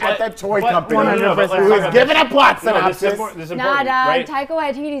working at that toy company 100%. who is giving a plot synopsis. This is important, right? Taika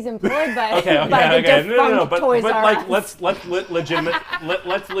Waititi's employed by, Okay. by the defunct But Toys R like, Us.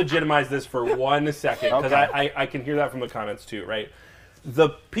 let's legitimize this for 1 second, because Okay. I can hear that from the comments too, right? The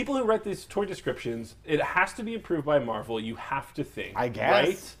people who write these toy descriptions, it has to be approved by Marvel. You have to think, I guess.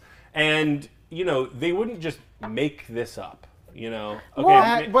 right? And they wouldn't just make this up.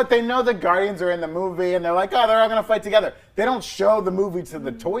 But they know the Guardians are in the movie, and they're like, oh, they're all going to fight together. They don't show the movie to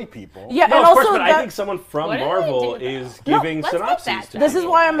the toy people. Yeah, No, and of also course, but I that- think someone from What do they Marvel do with that? is No, giving let's get synopses. that. to This is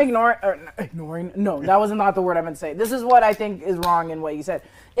people. why I'm ignoring. No, that was not the word I meant to say. This is what I think is wrong in what you said.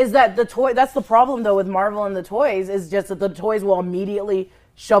 Is that that's the problem though with Marvel and the toys, is just that the toys will immediately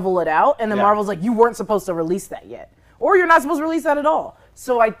shovel it out, and then Marvel's like, you weren't supposed to release that yet, or you're not supposed to release that at all.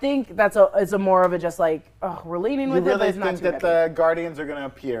 So I think it's a more of a just like, oh, we're leaning You with it, but really it's not think too that heavy. the Guardians are going to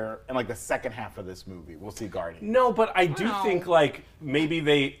appear in like the second half of this movie? We'll see Guardians. No, but I do Wow. think like maybe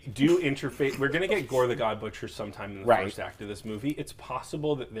they do interface. We're gonna get Gore the God Butcher sometime in the Right. first act of this movie. It's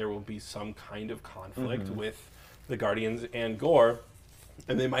possible that there will be some kind of conflict with the Guardians and Gore,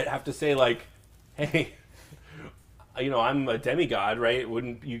 and they might have to say like, "Hey, I'm a demigod, right?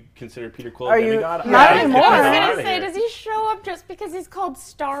 Wouldn't you consider Peter Quill a Are you- demigod?" not Get anymore. the I hell was outta gonna say, here. does he show up just because he's called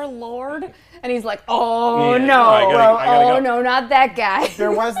Star Lord? And he's like, oh Yeah, no, I gotta go. no, not that guy.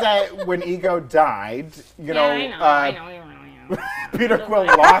 There was that when Ego died, I know. Peter Quill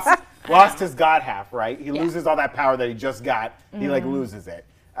lost his god half, right? He loses all that power that he just got. He loses it.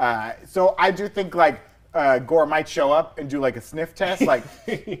 So I do think Gore might show up and do like a sniff test. Like,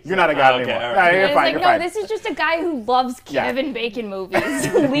 you're not a god Okay, anymore. all right. No, you're He's fine. like, You're no, fine. this is just a guy who loves Yeah. Kevin Bacon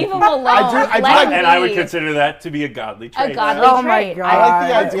movies. Leave him alone. I do Let like- him And I would be. consider that to be a godly trait. godly Oh my trait. god! I like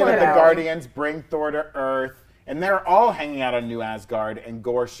the idea Put that it the out. Guardians bring Thor to Earth, and they're all hanging out on New Asgard, and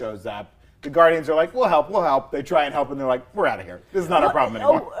Gore shows up. The Guardians are like, we'll help. They try and help, and they're like, we're out of here. This is not our problem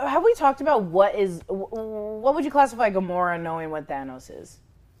anymore. Oh, have we talked about what would you classify Gamora knowing what Thanos is?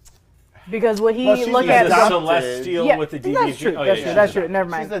 Because would he Well, she's look He's at a adopted. celestial Yeah, with the that's DBG. true. Oh, That's yeah, true. yeah, That's yeah. true. Never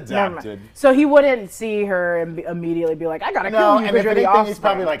mind. She's Never mind. adopted. So he wouldn't see her and immediately be like, "I gotta No, kill you and because if you're the anything, he's offspring."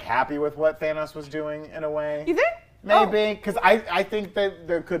 probably like happy with what Thanos was doing in a way. You think? Maybe, because I think that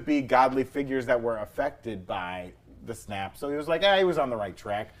there could be godly figures that were affected by the snap. So he was like, he was on the right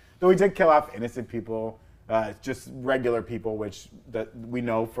track. Though he did kill off innocent people, just regular people, which we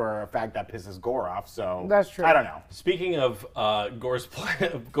know for a fact that pisses Gore off. So That's true. I don't know. Speaking of Gore's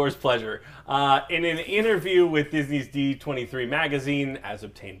pleasure, in an interview with Disney's D23 magazine, as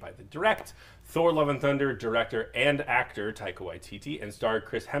obtained by The Direct, Thor: Love and Thunder director and actor Taika Waititi and star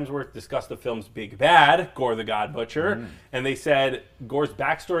Chris Hemsworth discussed the film's big bad, Gore the God Butcher, and they said Gore's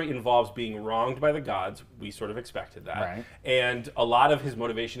backstory involves being wronged by the gods. We sort of expected that. Right. And a lot of his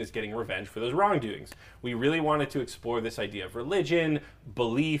motivation is getting revenge for those wrongdoings. We really wanted to explore this idea of religion,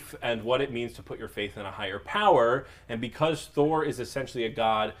 belief, and what it means to put your faith in a higher power. And because Thor is essentially a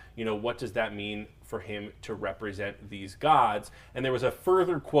god, what does that mean for him to represent these gods? And there was a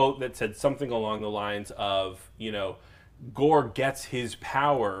further quote that said something along the lines of, Gore gets his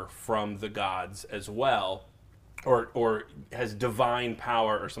power from the gods as well, or has divine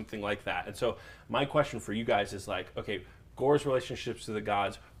power or something like that. And so my question for you guys is like, okay, Gore's relationships to the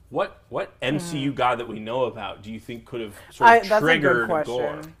gods, what MCU god that we know about do you think could have sort of that's a good triggered question.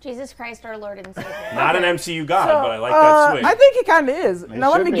 Gore? Jesus Christ, our Lord and Savior. Not an MCU god, So, but I like that swing. I think he kind of is.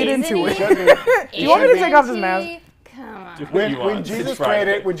 Now let should me get be. into Isn't it. he? Do you want me to take off this Isn't mask? he? Come on. What do When, you when want? Jesus It's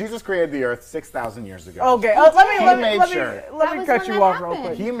Friday. created the earth 6,000 years ago, Okay, let made me sure. let That me was cut when you that off real happened.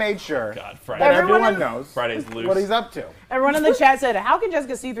 quick. he made sure God, that Friday. Everyone everyone in- knows Friday's loose. what he's up to. Everyone in the chat said, "How can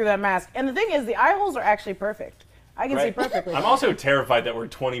Jessica see through that mask?" And the thing is, the eye holes are actually perfect. I can see Right. perfectly. I'm also terrified that we're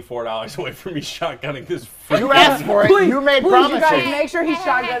 $24 away from me shotgunning this. You asked for it. You made Please, promises. you guys make sure he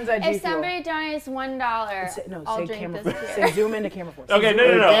shotguns at G If Fuel. somebody donates $1, I'll Say drink camera. this Say beer. zoom into camera 4. Okay, no. All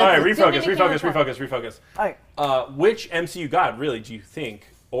right, Zoom refocus. into camera. Okay. Which MCU god, really, do you think,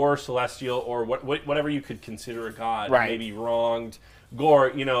 or celestial, or whatever you could consider a god, Right. maybe wronged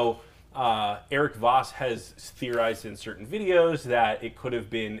Gore? Eric Voss has theorized in certain videos that it could have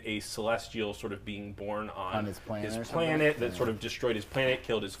been a celestial sort of being born on his planet or something? planet that sort of destroyed his planet,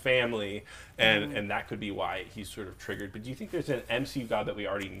 killed his family, and that could be why he's sort of triggered. But do you think there's an MCU god that we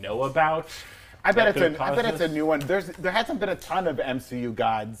already know about? I bet that could have it's a caused new this? one. There hasn't been a ton of MCU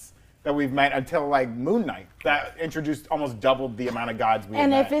gods that we've met until like Moon Knight. That introduced almost doubled the amount of gods we've met.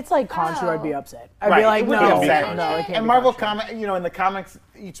 And if it's like Khonshu, I'd be upset. I'd Right, be like, it would no, be upsetting. no, it can't And be Marvel Khonshu. in the comics,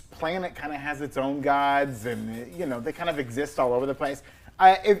 each planet kind of has its own gods, and they kind of exist all over the place.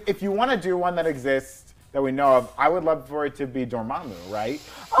 If you want to do one that exists that we know of, I would love for it to be Dormammu, right?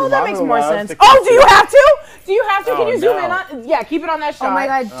 Oh, that Dormammu makes more loves sense. to Oh, keep do you it- have to? Do you have to? Can Oh, you zoom no. in on? Yeah, keep it on that shot. Oh my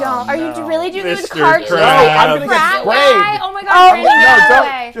god, don't. Are you no. really doing the Mr. cartoon? Krabs. I'm gonna get Frat sprayed. guy? Oh my god, Oh, Brandy, no, get out of the don't.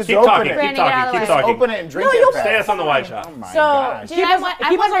 way. Just Keep open talking, it. Brandy, get out of the keep way. talking. Open it and drink No, it. you'll fast. Stay us on the wide shot. Oh my So, gosh. dude, Keep us- I'm keep us on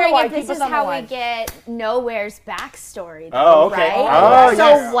the wondering wide, if keep this us is on the how we wide. get Nowhere's backstory. Oh, Though, okay. Right? Oh, so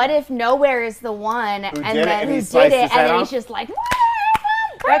yes. what if Nowhere is the one, did and it, then and who he did sliced it, his and head then off? he's just like,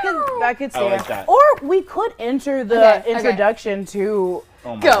 That could I stand. like that. Or we could enter the Okay, okay. introduction to.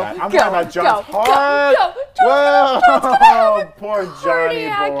 Oh my Go, God. I'm go, talking about John's go, heart. go, go, Whoa, poor Johnny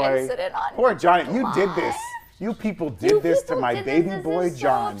cardiac boy. incident on Poor Johnny. You What? did this. You people did You this to people my did baby this. boy This is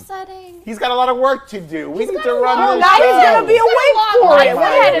John. So upsetting. He's got a lot of work to do. We need got to a run lot the of- Now he's show. gonna be awake Oh for my it. What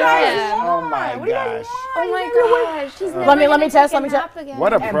ahead of gosh. him? Oh my What do you gosh. Oh my gosh. He's never Let me gonna test, take let a me test. nap again.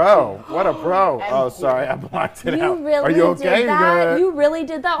 What a pro. What a pro. Oh, sorry. I blocked it You out. really Are you okay? did that? Good. You really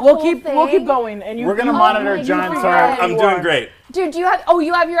did that We'll whole keep thing? going, and you. We're going to you- monitor my John's God. heart. I'm doing great. Dude, you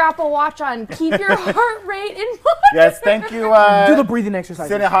have your Apple Watch on. Keep your heart rate in mind. Yes, thank you. Do the breathing exercise.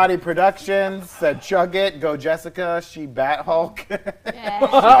 Cinehati Productions said, "Chug it, go Jessica, she Bat Hulk."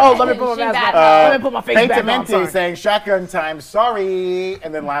 Oh, let me put my She mask back back. Let me put my face Paint back on. Minty Sorry. saying shotgun time, sorry,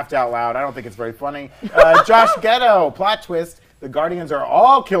 and then laughed out loud. I don't think it's very funny. Josh Ghetto, plot twist: the Guardians are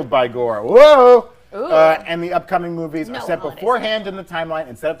all killed by Gore. Whoa! And the upcoming movies are set holiday beforehand in the timeline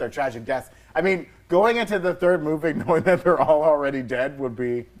and set up their tragic deaths. I mean, going into the third movie knowing that they're all already dead would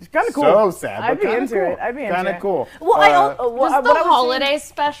be Kinda cool. so sad. I'd but be kinda into cool. it. I'd be into Kinda it. cool. Well, Just what the I was saying- holiday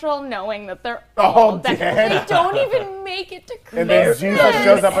special, knowing that they're All all dead. dead. They don't even make it to Christmas. And then Jesus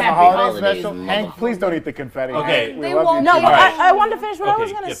shows up in the Happy holiday holidays, special. Hank, please don't eat the confetti. Okay. We They love won't you No, too but much. I wanted to finish what I Okay,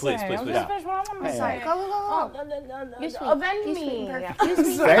 was gonna yeah, please, say. please, I was please. gonna finish what I wanted to Sorry, say. go, go, go, go. You speak. Avenge You me. speak Yeah. perfect. You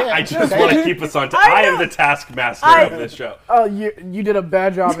speak Say it. I just Say want it. to keep us on. I I am know. the taskmaster I- of this show. Oh, you did a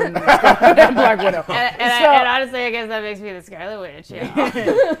bad job in Black Widow. And honestly, I guess that makes me the Scarlet Witch.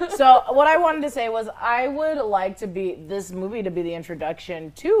 Yeah. So what I wanted to say was I would like to be this movie to be the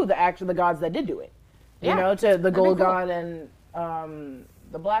introduction to the gods that did do it. Yeah. You know, to the be gold cool. god and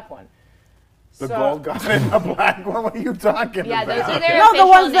the black one. The So- gold god and the black one. What are you talking Yeah, about? those are their No, the official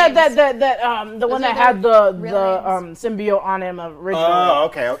ones names. the one are that their had the real names. symbiote on him originally. Oh,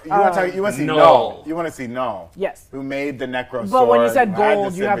 okay. You want to see Null. Null. You want to see Null. Yes. Who made the Necro But when you sword, said who had the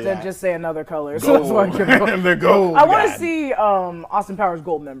gold, you have to symbiote. just say another color. So that's why I kept going. the gold. I want to god. see Austin Powers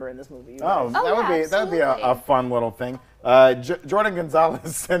Gold member in this movie. Oh, that yeah, would be a absolutely. fun little thing. Jordan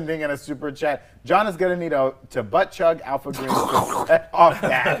Gonzalez sending in a super chat. John is gonna need to butt chug Alpha Green to set off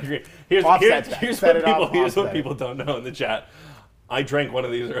that. Here's Offset that. here's Set what it people off, here's what offset people don't know in the chat. I drank one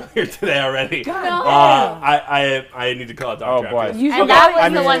of these earlier today already. No. I need to call it Dr. Oh, boy. after this. You And Okay. that was I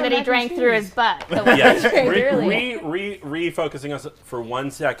the mean- one that he drank through his butt. The one Yes, that he drank earlier. refocusing us for 1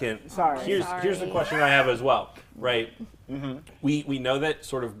 second. Sorry. Here's the question I have as well. Right, we know that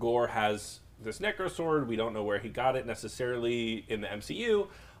sort of Gore has this Necro sword. We don't know where he got it necessarily in the MCU,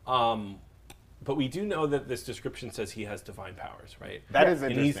 but we do know that this description says he has divine powers. Right, That is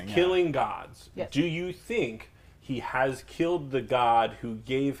and interesting. he's yeah. killing gods. Yes. Do you think he has killed the god who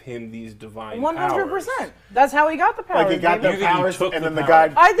gave him these divine 100%. powers? That's how he got the powers. Like he got baby. the think he powers, took and the then the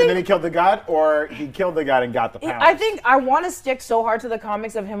powers? god, I and think- then he killed the god, or he killed the god and got the powers. I think I want to stick so hard to the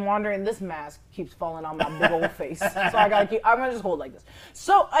comics of him wandering. This mask keeps falling on my big old face, so I'm gonna just hold like this.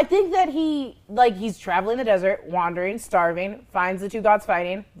 So I think that he's traveling the desert, wandering, starving, finds the two gods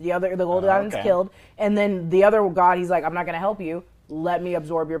fighting. The gold god is okay. killed, and then the other god, he's like, I'm not gonna help you. Let me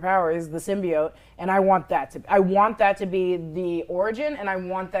absorb your powers, the symbiote, and I want that to be the origin, and I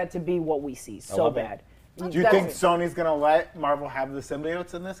want that to be what we see so love it. bad. Do you think Sony's gonna let Marvel have the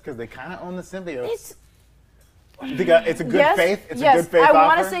symbiotes in this? Because they kind of own the symbiotes. You think it's a good faith? It's a good faith I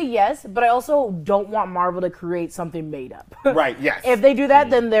want to offer? say yes, but I also don't want Marvel to create something made up. Right, yes. If they do that,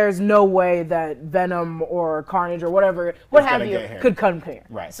 then there's no way that Venom or Carnage or whatever, what It's have gonna you, get here. could come here.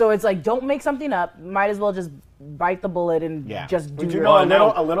 Right. So it's like, don't make something up. Might as well just bite the bullet and Yeah. just do Would you your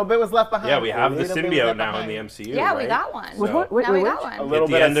know own. a little bit was left behind? Yeah, we have A the little bit was symbiote left now in behind. the MCU. Yeah, right? we got one. Which one? Wait, Now we which? got A one. little At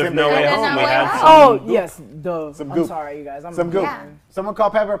the bit end of No symbiote. Way And then Home, No we Way had Out. some. Oh, goop. yes, duh. Some I'm goop. sorry, you guys. Some goop. Yeah. Someone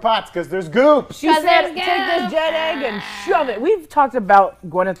call Pepper Potts because there's goop. She 'Cause said, there's take this goop. jet egg and shove it. We've talked about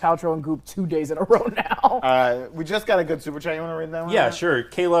Gwyneth Paltrow and Goop 2 days in a row now. We just got a good super chat. You want to read that one? Yeah, sure.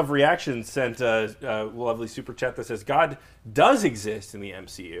 K-Love Reactions sent a lovely super chat that says, God does exist in the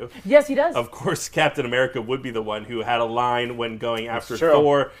MCU. Yes, he does. Of course, Captain America would be the one who had a line when going after true.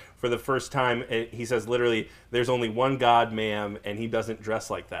 Thor for the first time. He says literally, "There's only one God, ma'am, and he doesn't dress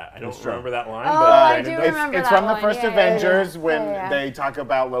like that." I don't remember that line, Oh, but I Brandon do does. remember It's that from the one. first Yeah, Avengers yeah. when Yeah. they talk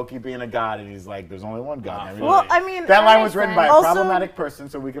about Loki being a god, and he's like, "There's only one god." Well, I mean, that line makes was written by a sense. Also- problematic person,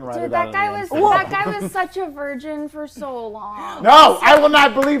 so we can write Dude, it out. that guy was such a virgin for so long. No, I will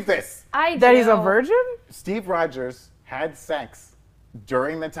not believe this. that he's a virgin? Steve Rogers had sex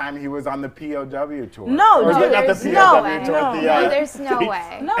during the time he was on the POW tour. No, Or dude, not the there's POW no way. tour. No. the, No, there's no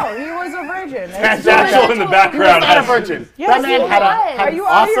way. No, he was a virgin. That's Rachel in the He was background. not a has- virgin. Yes, that man he had, was. had Are an you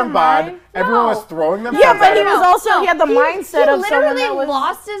out of your awesome bod. mind? Everyone No. was throwing themselves Yeah, but at he him. was also, he had the mindset he of someone literally that was...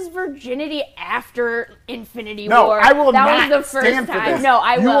 lost his virginity after Infinity No, War. I will that not was the first stand for time. this. No,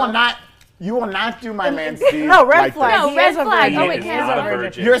 I you will. not. You will not do my man Steve. No, red like flag. this. No, He red is a flag. virgin. Oh, wait, He he's is not a a virgin.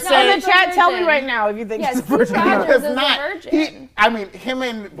 virgin. You're No, saying In he's the a chat, tell me virgin. right now if you think Yes, he's a Steve virgin. Rogers He is does a not. virgin. I mean, him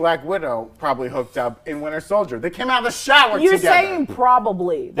and Black Widow probably hooked up in Winter Soldier. They came out of the shower You're together. saying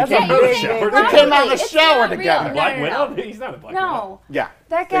probably. That's came a out of the big, shower big... together. They came out of the It's shower not real. together. No, Black no, Widow? no. He's not a Black Widow. No. Yeah.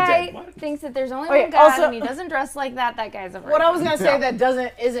 That They guy did. What? thinks that there's only Wait, one God also- and he doesn't dress like that. That guy's a virgin. What I was gonna say No.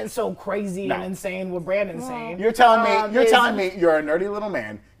 that isn't so crazy No. and insane what Brandon's saying. You're telling me is- you're a nerdy little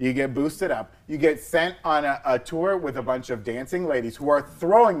man. You get boosted up. You get sent on a tour with a bunch of dancing ladies who are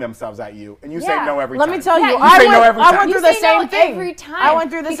throwing themselves at you, and you say Yeah. no every Let time. me tell you, Yeah, you I say went, no every I time. went You through the say no same thing. every time. I went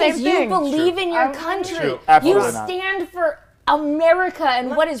through the because same you thing. believe in your I- country. True. Absolutely You not. stand for America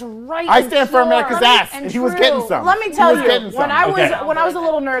and what is right. I and stand for pure America's ass, and and he was true. getting some. Let me He tell was you, getting when some. I was Okay. when I was a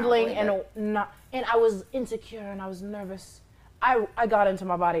little Can't nerdling believe and I was insecure and I was nervous, I got into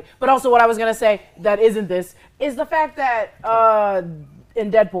my body. But also, what I was gonna say that isn't this is the fact that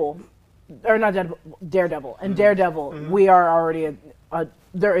in Deadpool, or not Deadpool, Daredevil, and Daredevil, we are already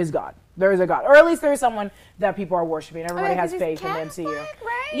there is God. There is a God, or at least there is someone that people are worshiping. Everybody has faith in the MCU. Catholic,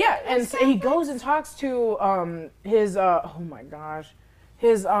 right? Yeah, and He's he goes and talks to his oh my gosh,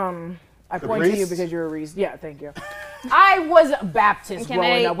 his I point to you priest? because you're a Reese. Yeah, thank you. I was Baptist Can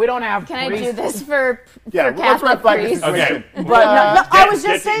growing I- up. We don't have Can I priests. do this for Yeah, for let's Catholic reflect this priests? Okay. situation. But no, I was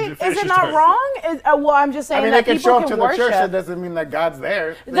get just to saying, finish is it your not story. wrong? Well, I'm just saying I mean, that they can people show up can to the worship. church. That doesn't mean that God's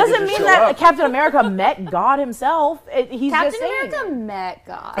there. It doesn't mean that Captain America met God himself. He's Captain just saying. America met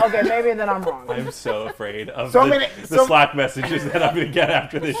God. Okay, maybe then I'm wrong. I'm so afraid of So the, many- the so- Slack messages that I'm going to get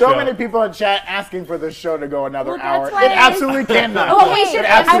after this So show. many people in chat asking for this show to go another Well, hour. that's why It I- absolutely cannot. Oh, we wait, should-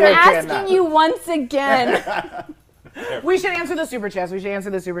 It I'm absolutely asking cannot. you once again. We should answer the super chats. We should answer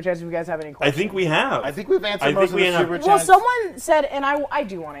the super chats if you guys have any I questions. think we have. I think we've answered I most think we of the have. super chats. Well, someone said, and I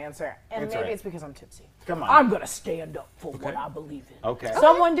do want to answer, and That's maybe right. it's because I'm tipsy. Come on. I'm gonna stand up for what I believe in. Okay.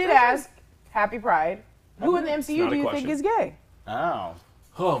 Someone did ask, Happy Pride, who in the MCU not a do you question. think is gay? Oh.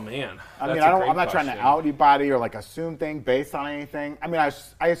 Oh, man. I mean, That's a I'm great not trying to question. out anybody or like assume things based on anything. I mean,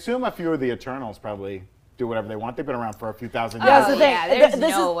 I assume a few of the Eternals probably do whatever they want. They've been around for a few thousand years. That's the Oh, thing. yeah, there's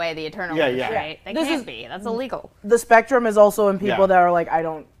This no is- way the Eternals Yeah, are yeah. straight. They This can't is- be. That's illegal. The spectrum is also in people Yeah. that are like, I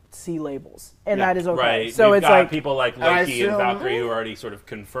don't see labels, and Yeah. that is okay. Right. So We've it's got like people like I Loki and assume- Valkyrie who are already sort of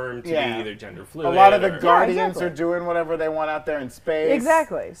confirmed to Yeah. be either gender A fluid. lot of the or- Guardians exactly. are doing whatever they want out there in space.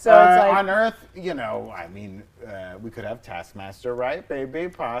 exactly. So it's like on Earth, you know, I mean, we could have Taskmaster, right, baby?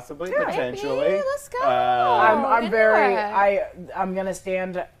 Possibly, potentially. Baby, let's go. I'm into very it. I'm gonna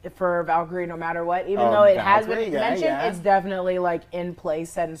stand for Valkyrie no matter what, even Oh, though it has Valkyrie, been yeah, mentioned. yeah. It's definitely like in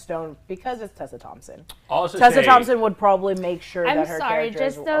place, set in stone, because it's Tessa Thompson. Also Tessa say- Thompson would probably make sure I'm that her sorry, character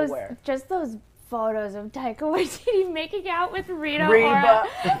is aware. just those photos of Taika Waititi making out with Rita Reba,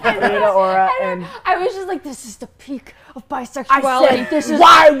 Ora. Rita Ora, and I was just like, this is the peak of I bisexuality. said, this is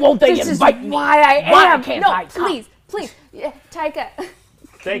why won't they this is invite me? why I Why am. can't no, I come? please, yeah, Taika.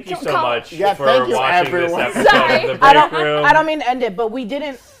 Thank you Don't so call- much Yeah, for thank you, watching everyone. this episode Sorry. of the I Break Room. don't mean to end it, but we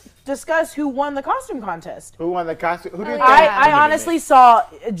didn't discuss who won the costume contest. Who won the costume? Who do you Oh, think? yeah. I honestly saw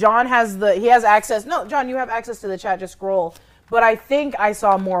John he has access. No, John, you have access to the chat. Just scroll. But I think I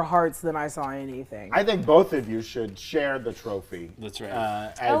saw more hearts than I saw anything. I think both of you should share the trophy. That's right.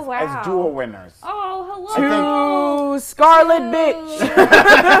 As, Oh, wow. as dual winners. Oh, hello. To Scarlet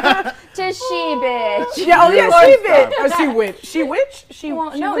Bitch. To she bitch. Yeah, oh yeah, Lord, she bitch. stop. Or she witch. She witch? She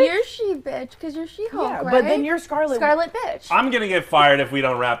Well, she no, witch? you're she bitch because you're She-Hulk, Yeah, right? but then you're Scarlet. Scarlet bitch. I'm going to get fired if we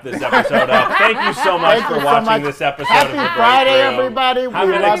don't wrap this episode up. Thank you so much Thank for you so watching much. this episode Happy of the Break Friday, Room. everybody. Have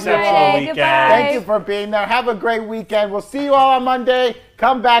We an love you all. exceptional Goodbye. weekend. Thank you for being there. Have a great weekend. We'll see you all on Monday.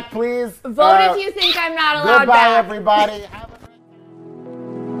 Come back, please. Vote if you think I'm not allowed Goodbye, back. everybody.